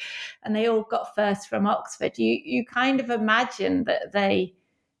publications, and they all got first from Oxford, you kind of imagine that they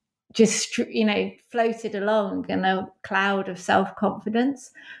just, floated along in a cloud of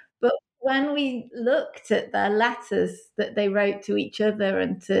self-confidence. But when we looked at their letters that they wrote to each other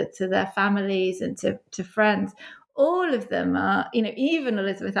and to their families and to friends, all of them are, even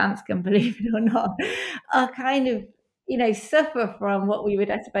Elizabeth Anscombe, believe it or not, are kind of, suffer from what we would,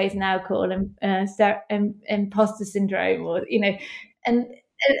 I suppose, now call imposter syndrome, or, and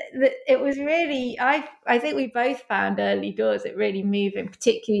it was really, I think we both found early doors it really moving,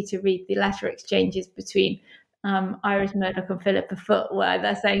 particularly to read the letter exchanges between Iris Murdoch and Philippa Foot, where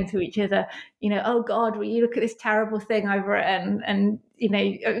they're saying to each other, oh God, will you look at this terrible thing I've written, and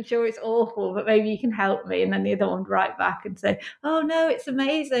I'm sure it's awful, but maybe you can help me. And then the other one would write back and say, oh no, it's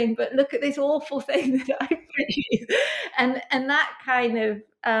amazing, but look at this awful thing that I've produced. And that kind of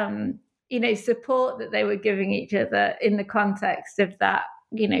support that they were giving each other in the context of that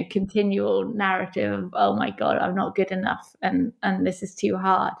continual narrative of, oh my God, I'm not good enough, and this is too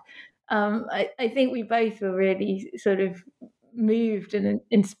hard. I think we both were really sort of moved and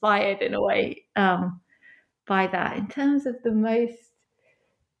inspired in a way by that. In terms of the most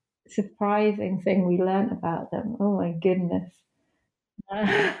surprising thing we learned about them, oh my goodness.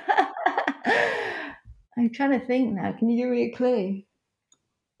 I'm trying to think now. Can you give me a clue?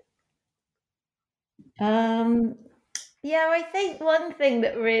 Yeah, I think one thing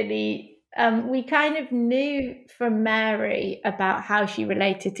that really we kind of knew from Mary about how she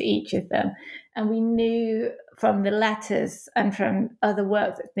related to each of them, and we knew from the letters and from other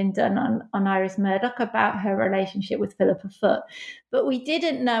work that's been done on Iris Murdoch about her relationship with Philippa Foot, but we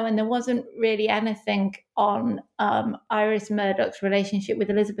didn't know, and there wasn't really anything on Iris Murdoch's relationship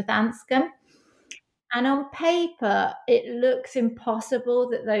with Elizabeth Anscombe. And on paper, it looks impossible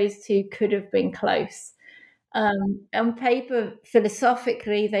that those two could have been close. On paper,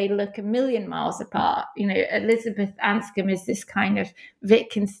 philosophically, they look a million miles apart. Elizabeth Anscombe is this kind of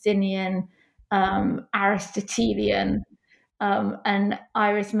Wittgensteinian, Aristotelian, and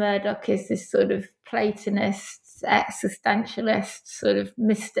Iris Murdoch is this sort of Platonist, existentialist, sort of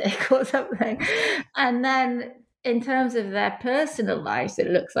mystic or something. And then in terms of their personal lives, it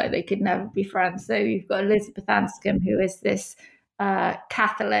looks like they could never be friends. So you've got Elizabeth Anscombe, who is this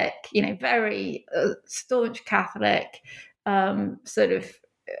Catholic, very staunch Catholic, sort of,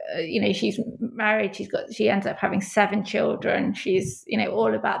 she's married, she ends up having 7 children. She's,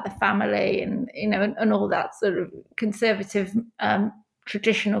 all about the family and, and all that sort of conservative,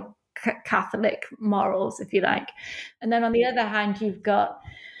 traditional Catholic morals, if you like. And then on the other hand, you've got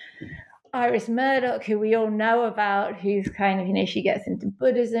Iris Murdoch, who we all know about, who's kind of, she gets into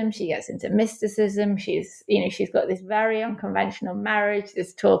Buddhism, she gets into mysticism. She's got this very unconventional marriage.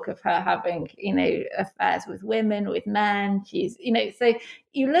 There's talk of her having, affairs with women, with men. She's, so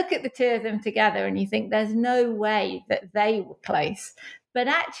you look at the two of them together and you think there's no way that they were close. But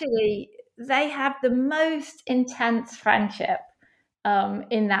actually, they have the most intense friendship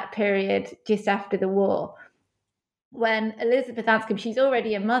in that period just after the war. When Elizabeth Anscombe, she's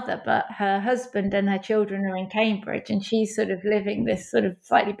already a mother, but her husband and her children are in Cambridge, and she's sort of living this sort of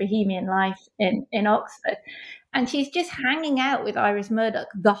slightly bohemian life in Oxford. And she's just hanging out with Iris Murdoch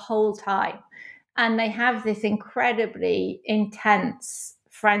the whole time. And they have this incredibly intense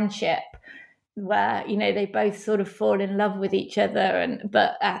friendship where, they both sort of fall in love with each other,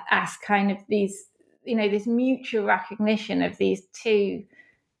 but as kind of these, this mutual recognition of these two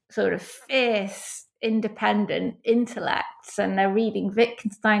sort of fierce, independent intellects, and they're reading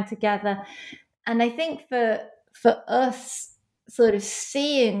Wittgenstein together. And I think for us, sort of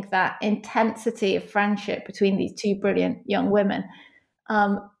seeing that intensity of friendship between these two brilliant young women,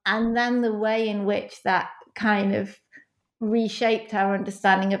 and then the way in which that kind of reshaped our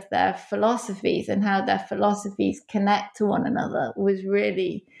understanding of their philosophies and how their philosophies connect to one another, was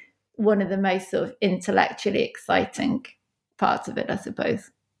really one of the most sort of intellectually exciting parts of it, I suppose.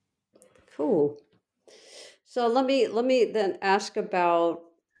 Cool. So let me then ask about,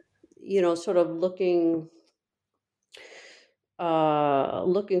 sort of looking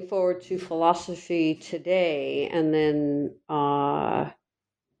forward to philosophy today, and then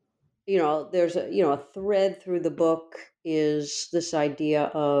there's a thread through the book is this idea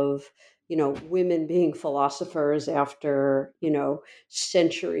of women being philosophers after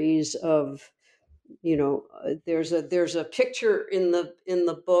centuries of there's a picture in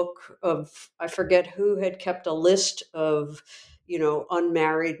the book of, I forget who had kept a list of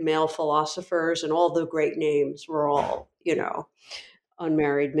unmarried male philosophers, and all the great names were all,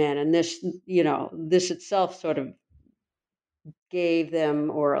 unmarried men. And this itself sort of gave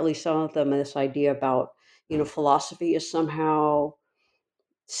them, or at least some of them, this idea about, philosophy is somehow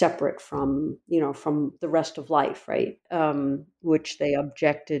separate from the rest of life, right? Which they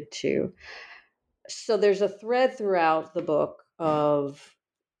objected to. So there's a thread throughout the book of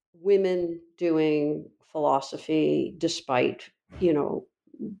women doing philosophy despite,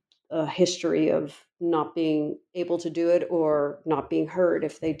 a history of not being able to do it or not being heard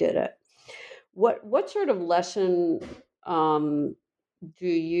if they did it. What sort of lesson do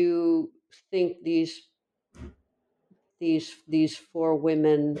you think these four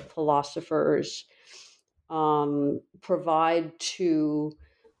women philosophers provide to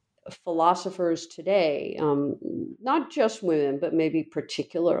philosophers today? Not just women, but maybe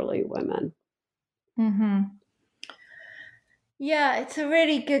particularly women. Mm-hmm. Yeah, it's a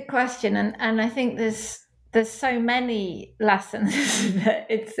really good question, and I think there's so many lessons that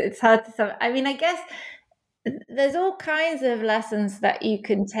it's hard to sum. I mean, I guess there's all kinds of lessons that you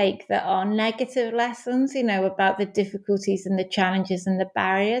can take that are negative lessons, about the difficulties and the challenges and the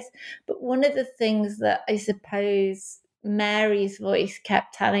barriers. But one of the things that I suppose Mary's voice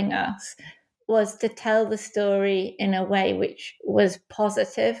kept telling us was to tell the story in a way which was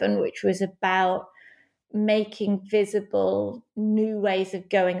positive and which was about making visible new ways of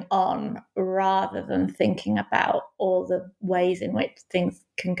going on rather than thinking about all the ways in which things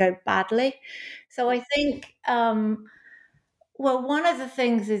can go badly. So I think, one of the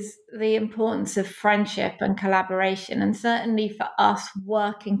things is the importance of friendship and collaboration, and certainly for us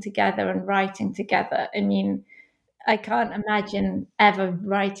working together and writing together. I mean, I can't imagine ever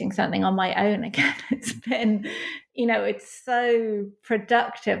writing something on my own again. It's been, it's so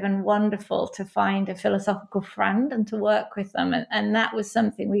productive and wonderful to find a philosophical friend and to work with them. And that was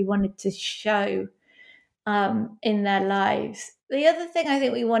something we wanted to show in their lives. The other thing I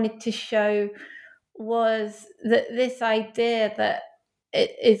think we wanted to show was that this idea that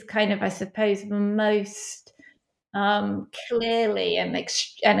it is kind of, I suppose, most clearly and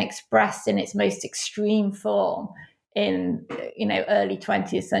expressed in its most extreme form in early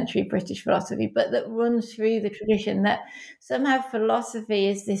 20th century British philosophy, but that runs through the tradition, that somehow philosophy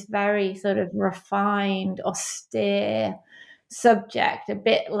is this very sort of refined, austere subject, a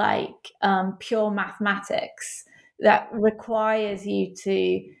bit like pure mathematics, that requires you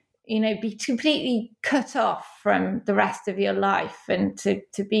to be completely cut off from the rest of your life and to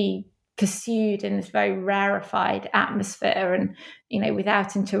be pursued in this very rarefied atmosphere and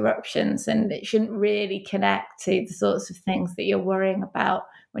without interruptions, and it shouldn't really connect to the sorts of things that you're worrying about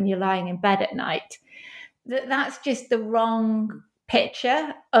when you're lying in bed at night. That's just the wrong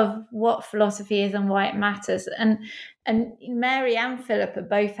picture of what philosophy is and why it matters. And Mary and Philippa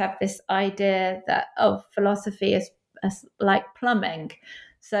both have this idea that of philosophy as like plumbing.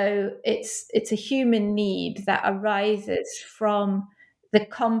 So it's a human need that arises from the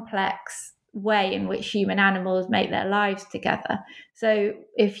complex way in which human animals make their lives together. So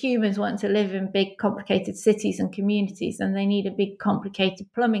if humans want to live in big, complicated cities and communities, then they need a big, complicated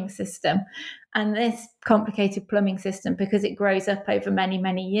plumbing system. And this complicated plumbing system, because it grows up over many,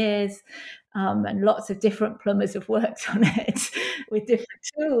 many years, and lots of different plumbers have worked on it with different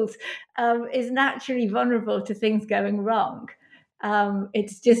tools, is naturally vulnerable to things going wrong.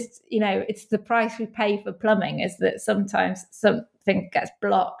 It's just, it's the price we pay for plumbing, is that sometimes something gets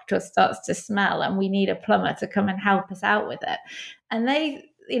blocked or starts to smell and we need a plumber to come and help us out with it. And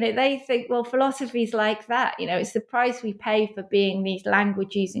they think, well, philosophy is like that. It's the price we pay for being these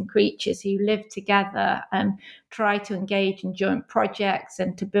language-using creatures who live together and try to engage in joint projects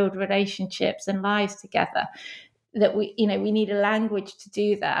and to build relationships and lives together, that we need a language to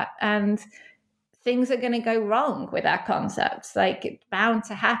do that. And things are going to go wrong with our concepts. Like, it's bound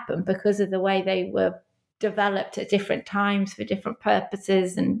to happen because of the way they were developed at different times for different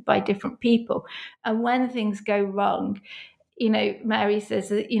purposes and by different people. And when things go wrong, Mary says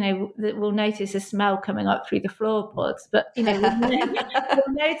that, that we'll notice a smell coming up through the floorboards, but, we'll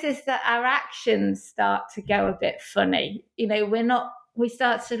notice that our actions start to go a bit funny. We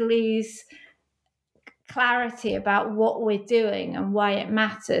start to lose clarity about what we're doing and why it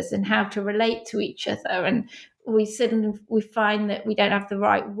matters and how to relate to each other. And we find that we don't have the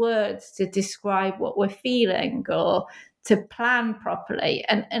right words to describe what we're feeling or to plan properly.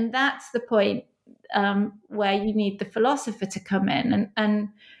 And that's the point where you need the philosopher to come in and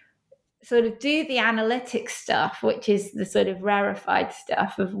sort of do the analytic stuff, which is the sort of rarefied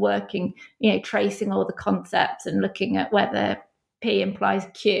stuff of working, tracing all the concepts and looking at whether P implies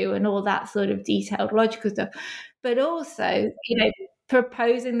Q and all that sort of detailed logical stuff. but also,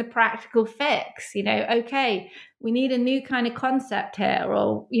 proposing the practical fix. Okay, we need a new kind of concept here,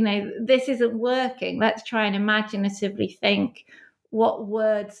 or, this isn't working. Let's try and imaginatively think what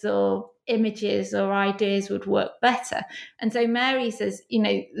words or images or ideas would work better. And so Mary says,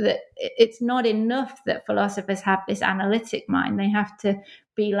 that it's not enough that philosophers have this analytic mind. They have to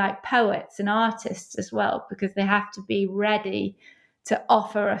be like poets and artists as well, because they have to be ready to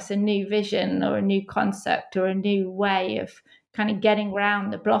offer us a new vision or a new concept or a new way of kind of getting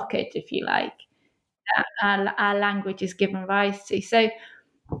around the blockage, if you like, that our language is given rise to. So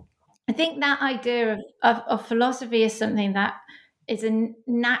I think that idea of philosophy is something that is a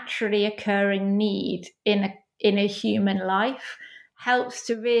naturally occurring need in a human life, helps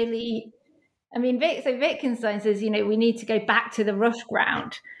to really, so Wittgenstein says, we need to go back to the rough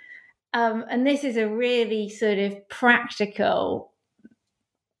ground. And this is a really sort of practical,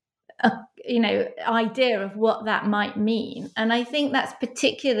 idea of what that might mean. And I think that's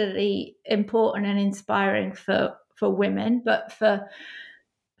particularly important and inspiring for women, but for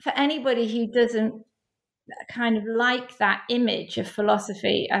anybody who doesn't kind of like that image of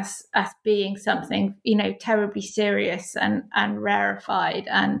philosophy as being something, terribly serious and rarefied,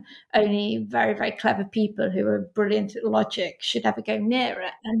 and only very, very clever people who are brilliant at logic should ever go near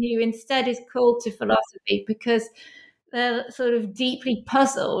it, and who instead is called to philosophy because they're sort of deeply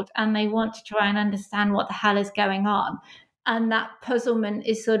puzzled and they want to try and understand what the hell is going on. And that puzzlement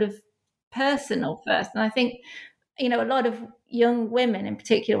is sort of personal first. And I think, a lot of young women in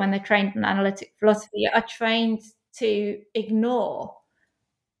particular, when they're trained in analytic philosophy, are trained to ignore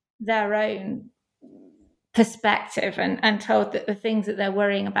their own perspective and told that the things that they're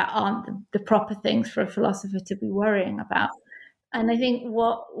worrying about aren't the proper things for a philosopher to be worrying about. And I think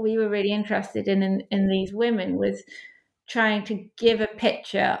what we were really interested in these women was trying to give a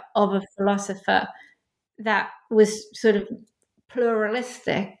picture of a philosopher that was sort of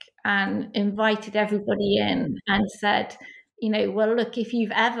pluralistic and invited everybody in and said, well, look, if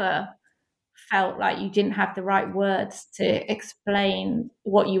you've ever felt like you didn't have the right words to explain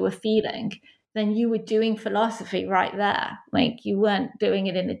what you were feeling, then you were doing philosophy right there. Like, you weren't doing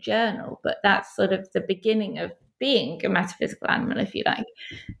it in a journal, but that's sort of the beginning of being a metaphysical animal, if you like.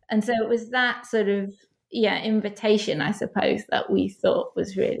 And so it was that sort of, invitation, I suppose, that we thought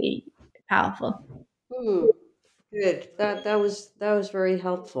was really powerful. Good. That was very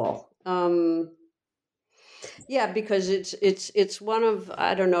helpful. Because it's one of,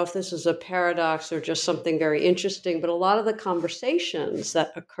 I don't know if this is a paradox or just something very interesting, but a lot of the conversations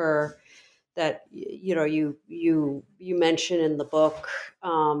that occur that you mention in the book,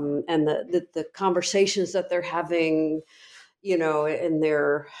 and the conversations that they're having, in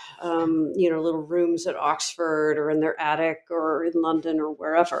their little rooms at Oxford or in their attic or in London or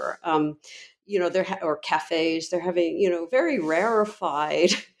wherever. Or cafes, they're having, very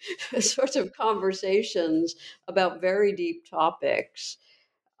rarefied sorts of conversations about very deep topics,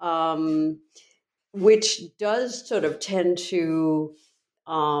 which does sort of tend to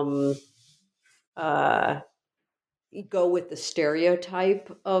go with the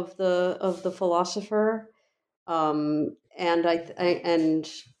stereotype of the philosopher, and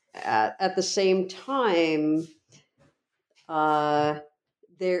at the same time,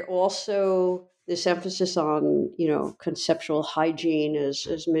 there also this emphasis on, conceptual hygiene, as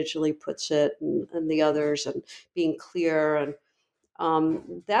Midgley puts it, and the others, and being clear, and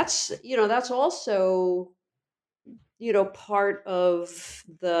that's also, part of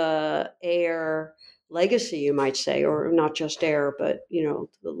the Ayer legacy, you might say, or not just Ayer, but the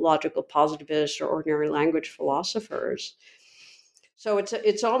logical positivists or ordinary language philosophers. So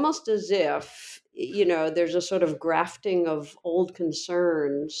it's almost as if, there's a sort of grafting of old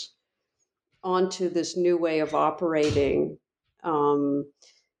concerns onto this new way of operating,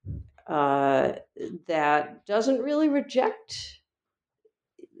 that doesn't really reject,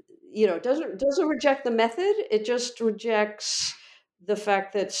 doesn't reject the method. It just rejects the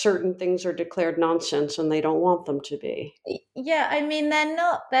fact that certain things are declared nonsense and they don't want them to be. Yeah, they're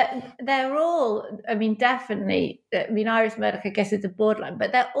not, they're all, definitely, Iris Murdoch, I guess, is a borderline,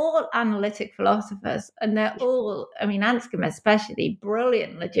 but they're all analytic philosophers, and they're all, Anscombe especially,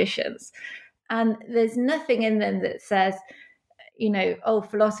 brilliant logicians. And there's nothing in them that says,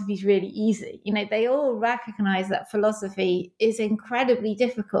 philosophy is really easy. They all recognize that philosophy is incredibly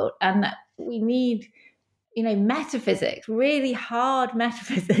difficult and that we need, metaphysics, really hard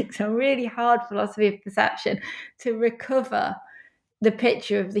metaphysics and really hard philosophy of perception to recover the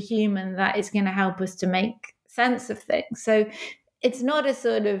picture of the human that is going to help us to make sense of things. So it's not a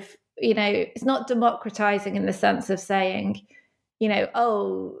sort of, it's not democratizing in the sense of saying,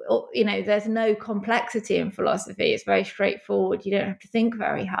 there's no complexity in philosophy. It's very straightforward. You don't have to think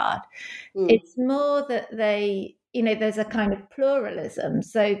very hard. It's more that there's a kind of pluralism.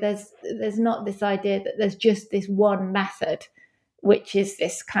 So there's not this idea that there's just this one method, which is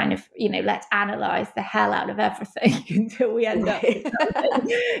this kind of, let's analyze the hell out of everything until we end up with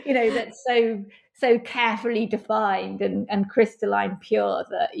something, that's so carefully defined and crystalline pure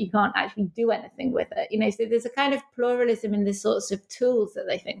that you can't actually do anything with it. So there's a kind of pluralism in the sorts of tools that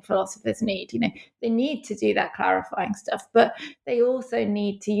they think philosophers need. They need to do that clarifying stuff, but they also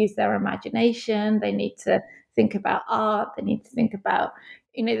need to use their imagination. They need to think about art. They need to think about,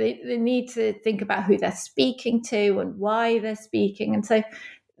 they need to think about who they're speaking to and why they're speaking. And so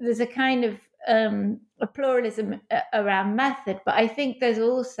there's a kind of a pluralism around method, but I think there's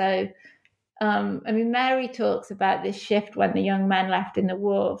also, Mary talks about this shift when the young men left in the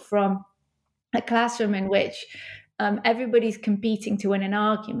war from a classroom in which everybody's competing to win an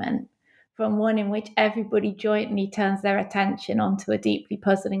argument, from one in which everybody jointly turns their attention onto a deeply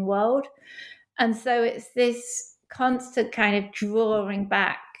puzzling world. And so it's this constant kind of drawing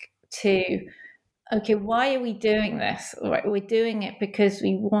back to, okay, why are we doing this? Right, we're doing it because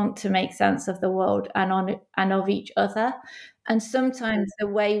we want to make sense of the world and of each other. And sometimes the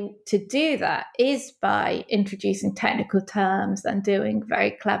way to do that is by introducing technical terms and doing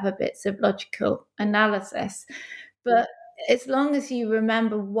very clever bits of logical analysis. But as long as you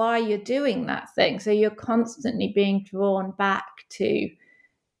remember why you're doing that thing, so you're constantly being drawn back to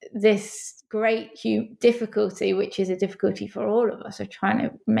this great difficulty, which is a difficulty for all of us, of trying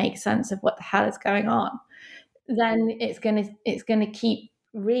to make sense of what the hell is going on, then it's going to keep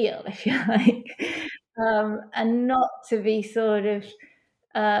real, if you like, and not to be sort of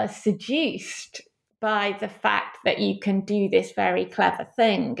seduced by the fact that you can do this very clever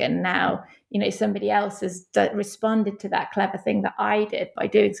thing, and now somebody else has responded to that clever thing that I did by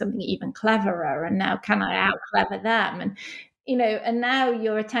doing something even cleverer, and now can I out clever them? And and now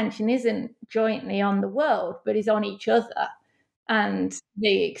your attention isn't jointly on the world, but is on each other and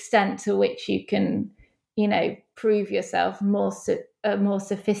the extent to which you can, prove yourself a more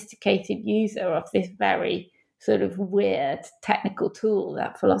sophisticated user of this very sort of weird technical tool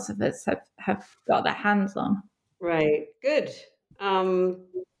that philosophers have got their hands on. Right. Good.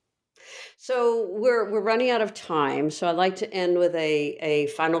 So we're running out of time. So I'd like to end with a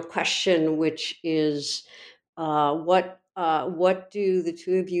final question, which is, what do the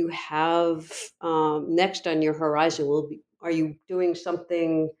two of you have next on your horizon? Are you doing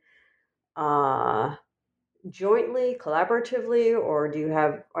something jointly, collaboratively, or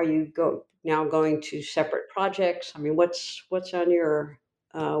are you now going to separate projects? I mean, what's on your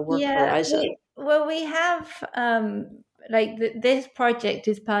work horizon? We have this project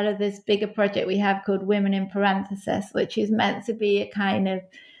is part of this bigger project we have called Women in Parenthesis, which is meant to be a kind of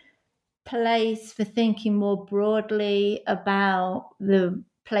place for thinking more broadly about the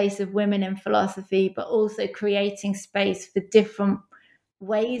place of women in philosophy, but also creating space for different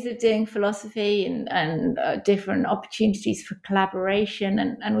ways of doing philosophy and different opportunities for collaboration.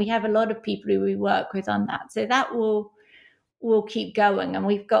 And we have a lot of people who we work with on that. So that will keep going. And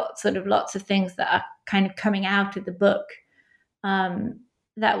we've got sort of lots of things that are kind of coming out of the book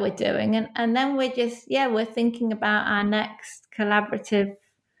that we're doing. And then we're thinking about our next collaborative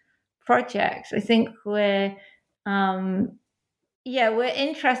project. I think we're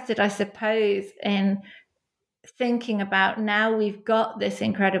interested, I suppose, in thinking about, now we've got this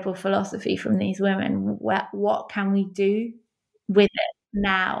incredible philosophy from these women, what can we do with it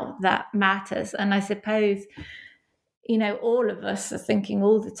now that matters? And I suppose, all of us are thinking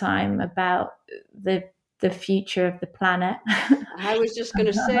all the time about the future of the planet. I was just going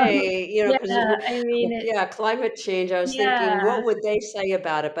to say, climate change. I was thinking, what would they say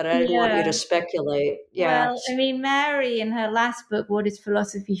about it? But I didn't want you to speculate. Yeah. Well, Mary, in her last book, What is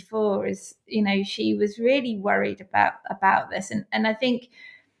Philosophy For? Is, she was really worried about this. And I think,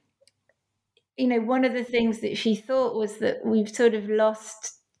 one of the things that she thought was that we've sort of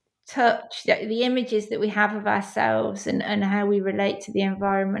lost touch, the images that we have of ourselves and how we relate to the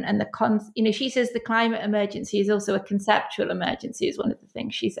environment, and she says the climate emergency is also a conceptual emergency, is one of the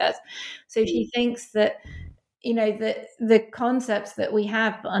things she says. So she thinks that the concepts that we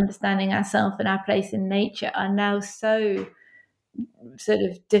have for understanding ourselves and our place in nature are now so sort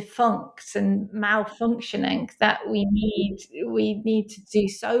of defunct and malfunctioning that we need to do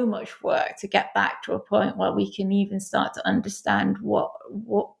so much work to get back to a point where we can even start to understand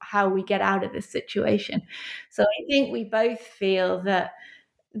how we get out of this situation. So I think we both feel that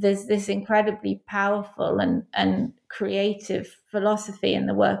there's this incredibly powerful and creative philosophy in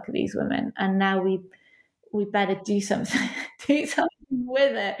the work of these women, and now we better do something, do something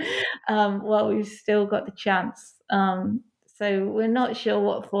with it while we've still got the chance. So we're not sure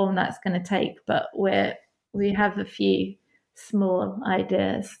what form that's going to take, but we have a few small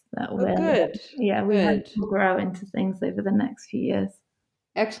ideas that we hope to grow into things over the next few years.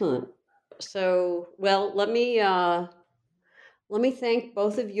 Excellent. So, well, let me thank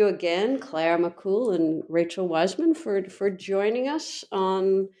both of you again, Claire McCool and Rachel Wiseman, for joining us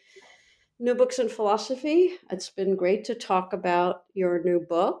on New Books in Philosophy. It's been great to talk about your new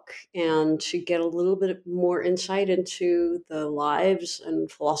book and to get a little bit more insight into the lives and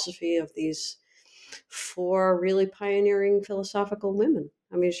philosophy of these 4 really pioneering philosophical women.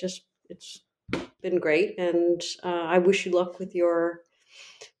 I mean, it's been great, and I wish you luck with your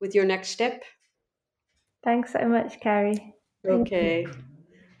next step. Thanks so much, Carrie. Okay.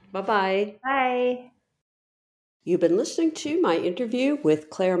 Bye-bye. Bye. You've been listening to my interview with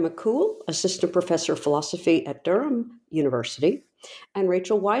Claire McCool, Assistant Professor of Philosophy at Durham University, and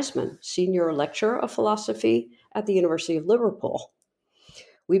Rachel Wiseman, Senior Lecturer of Philosophy at the University of Liverpool.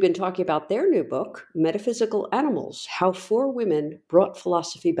 We've been talking about their new book, Metaphysical Animals: How 4 Women Brought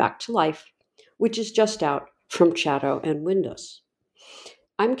Philosophy Back to Life, which is just out from Chatto and Windus.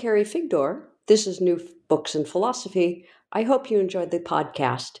 I'm Carrie Figdor. This is New Books in Philosophy. I hope you enjoyed the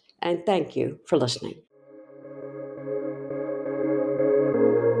podcast, and thank you for listening.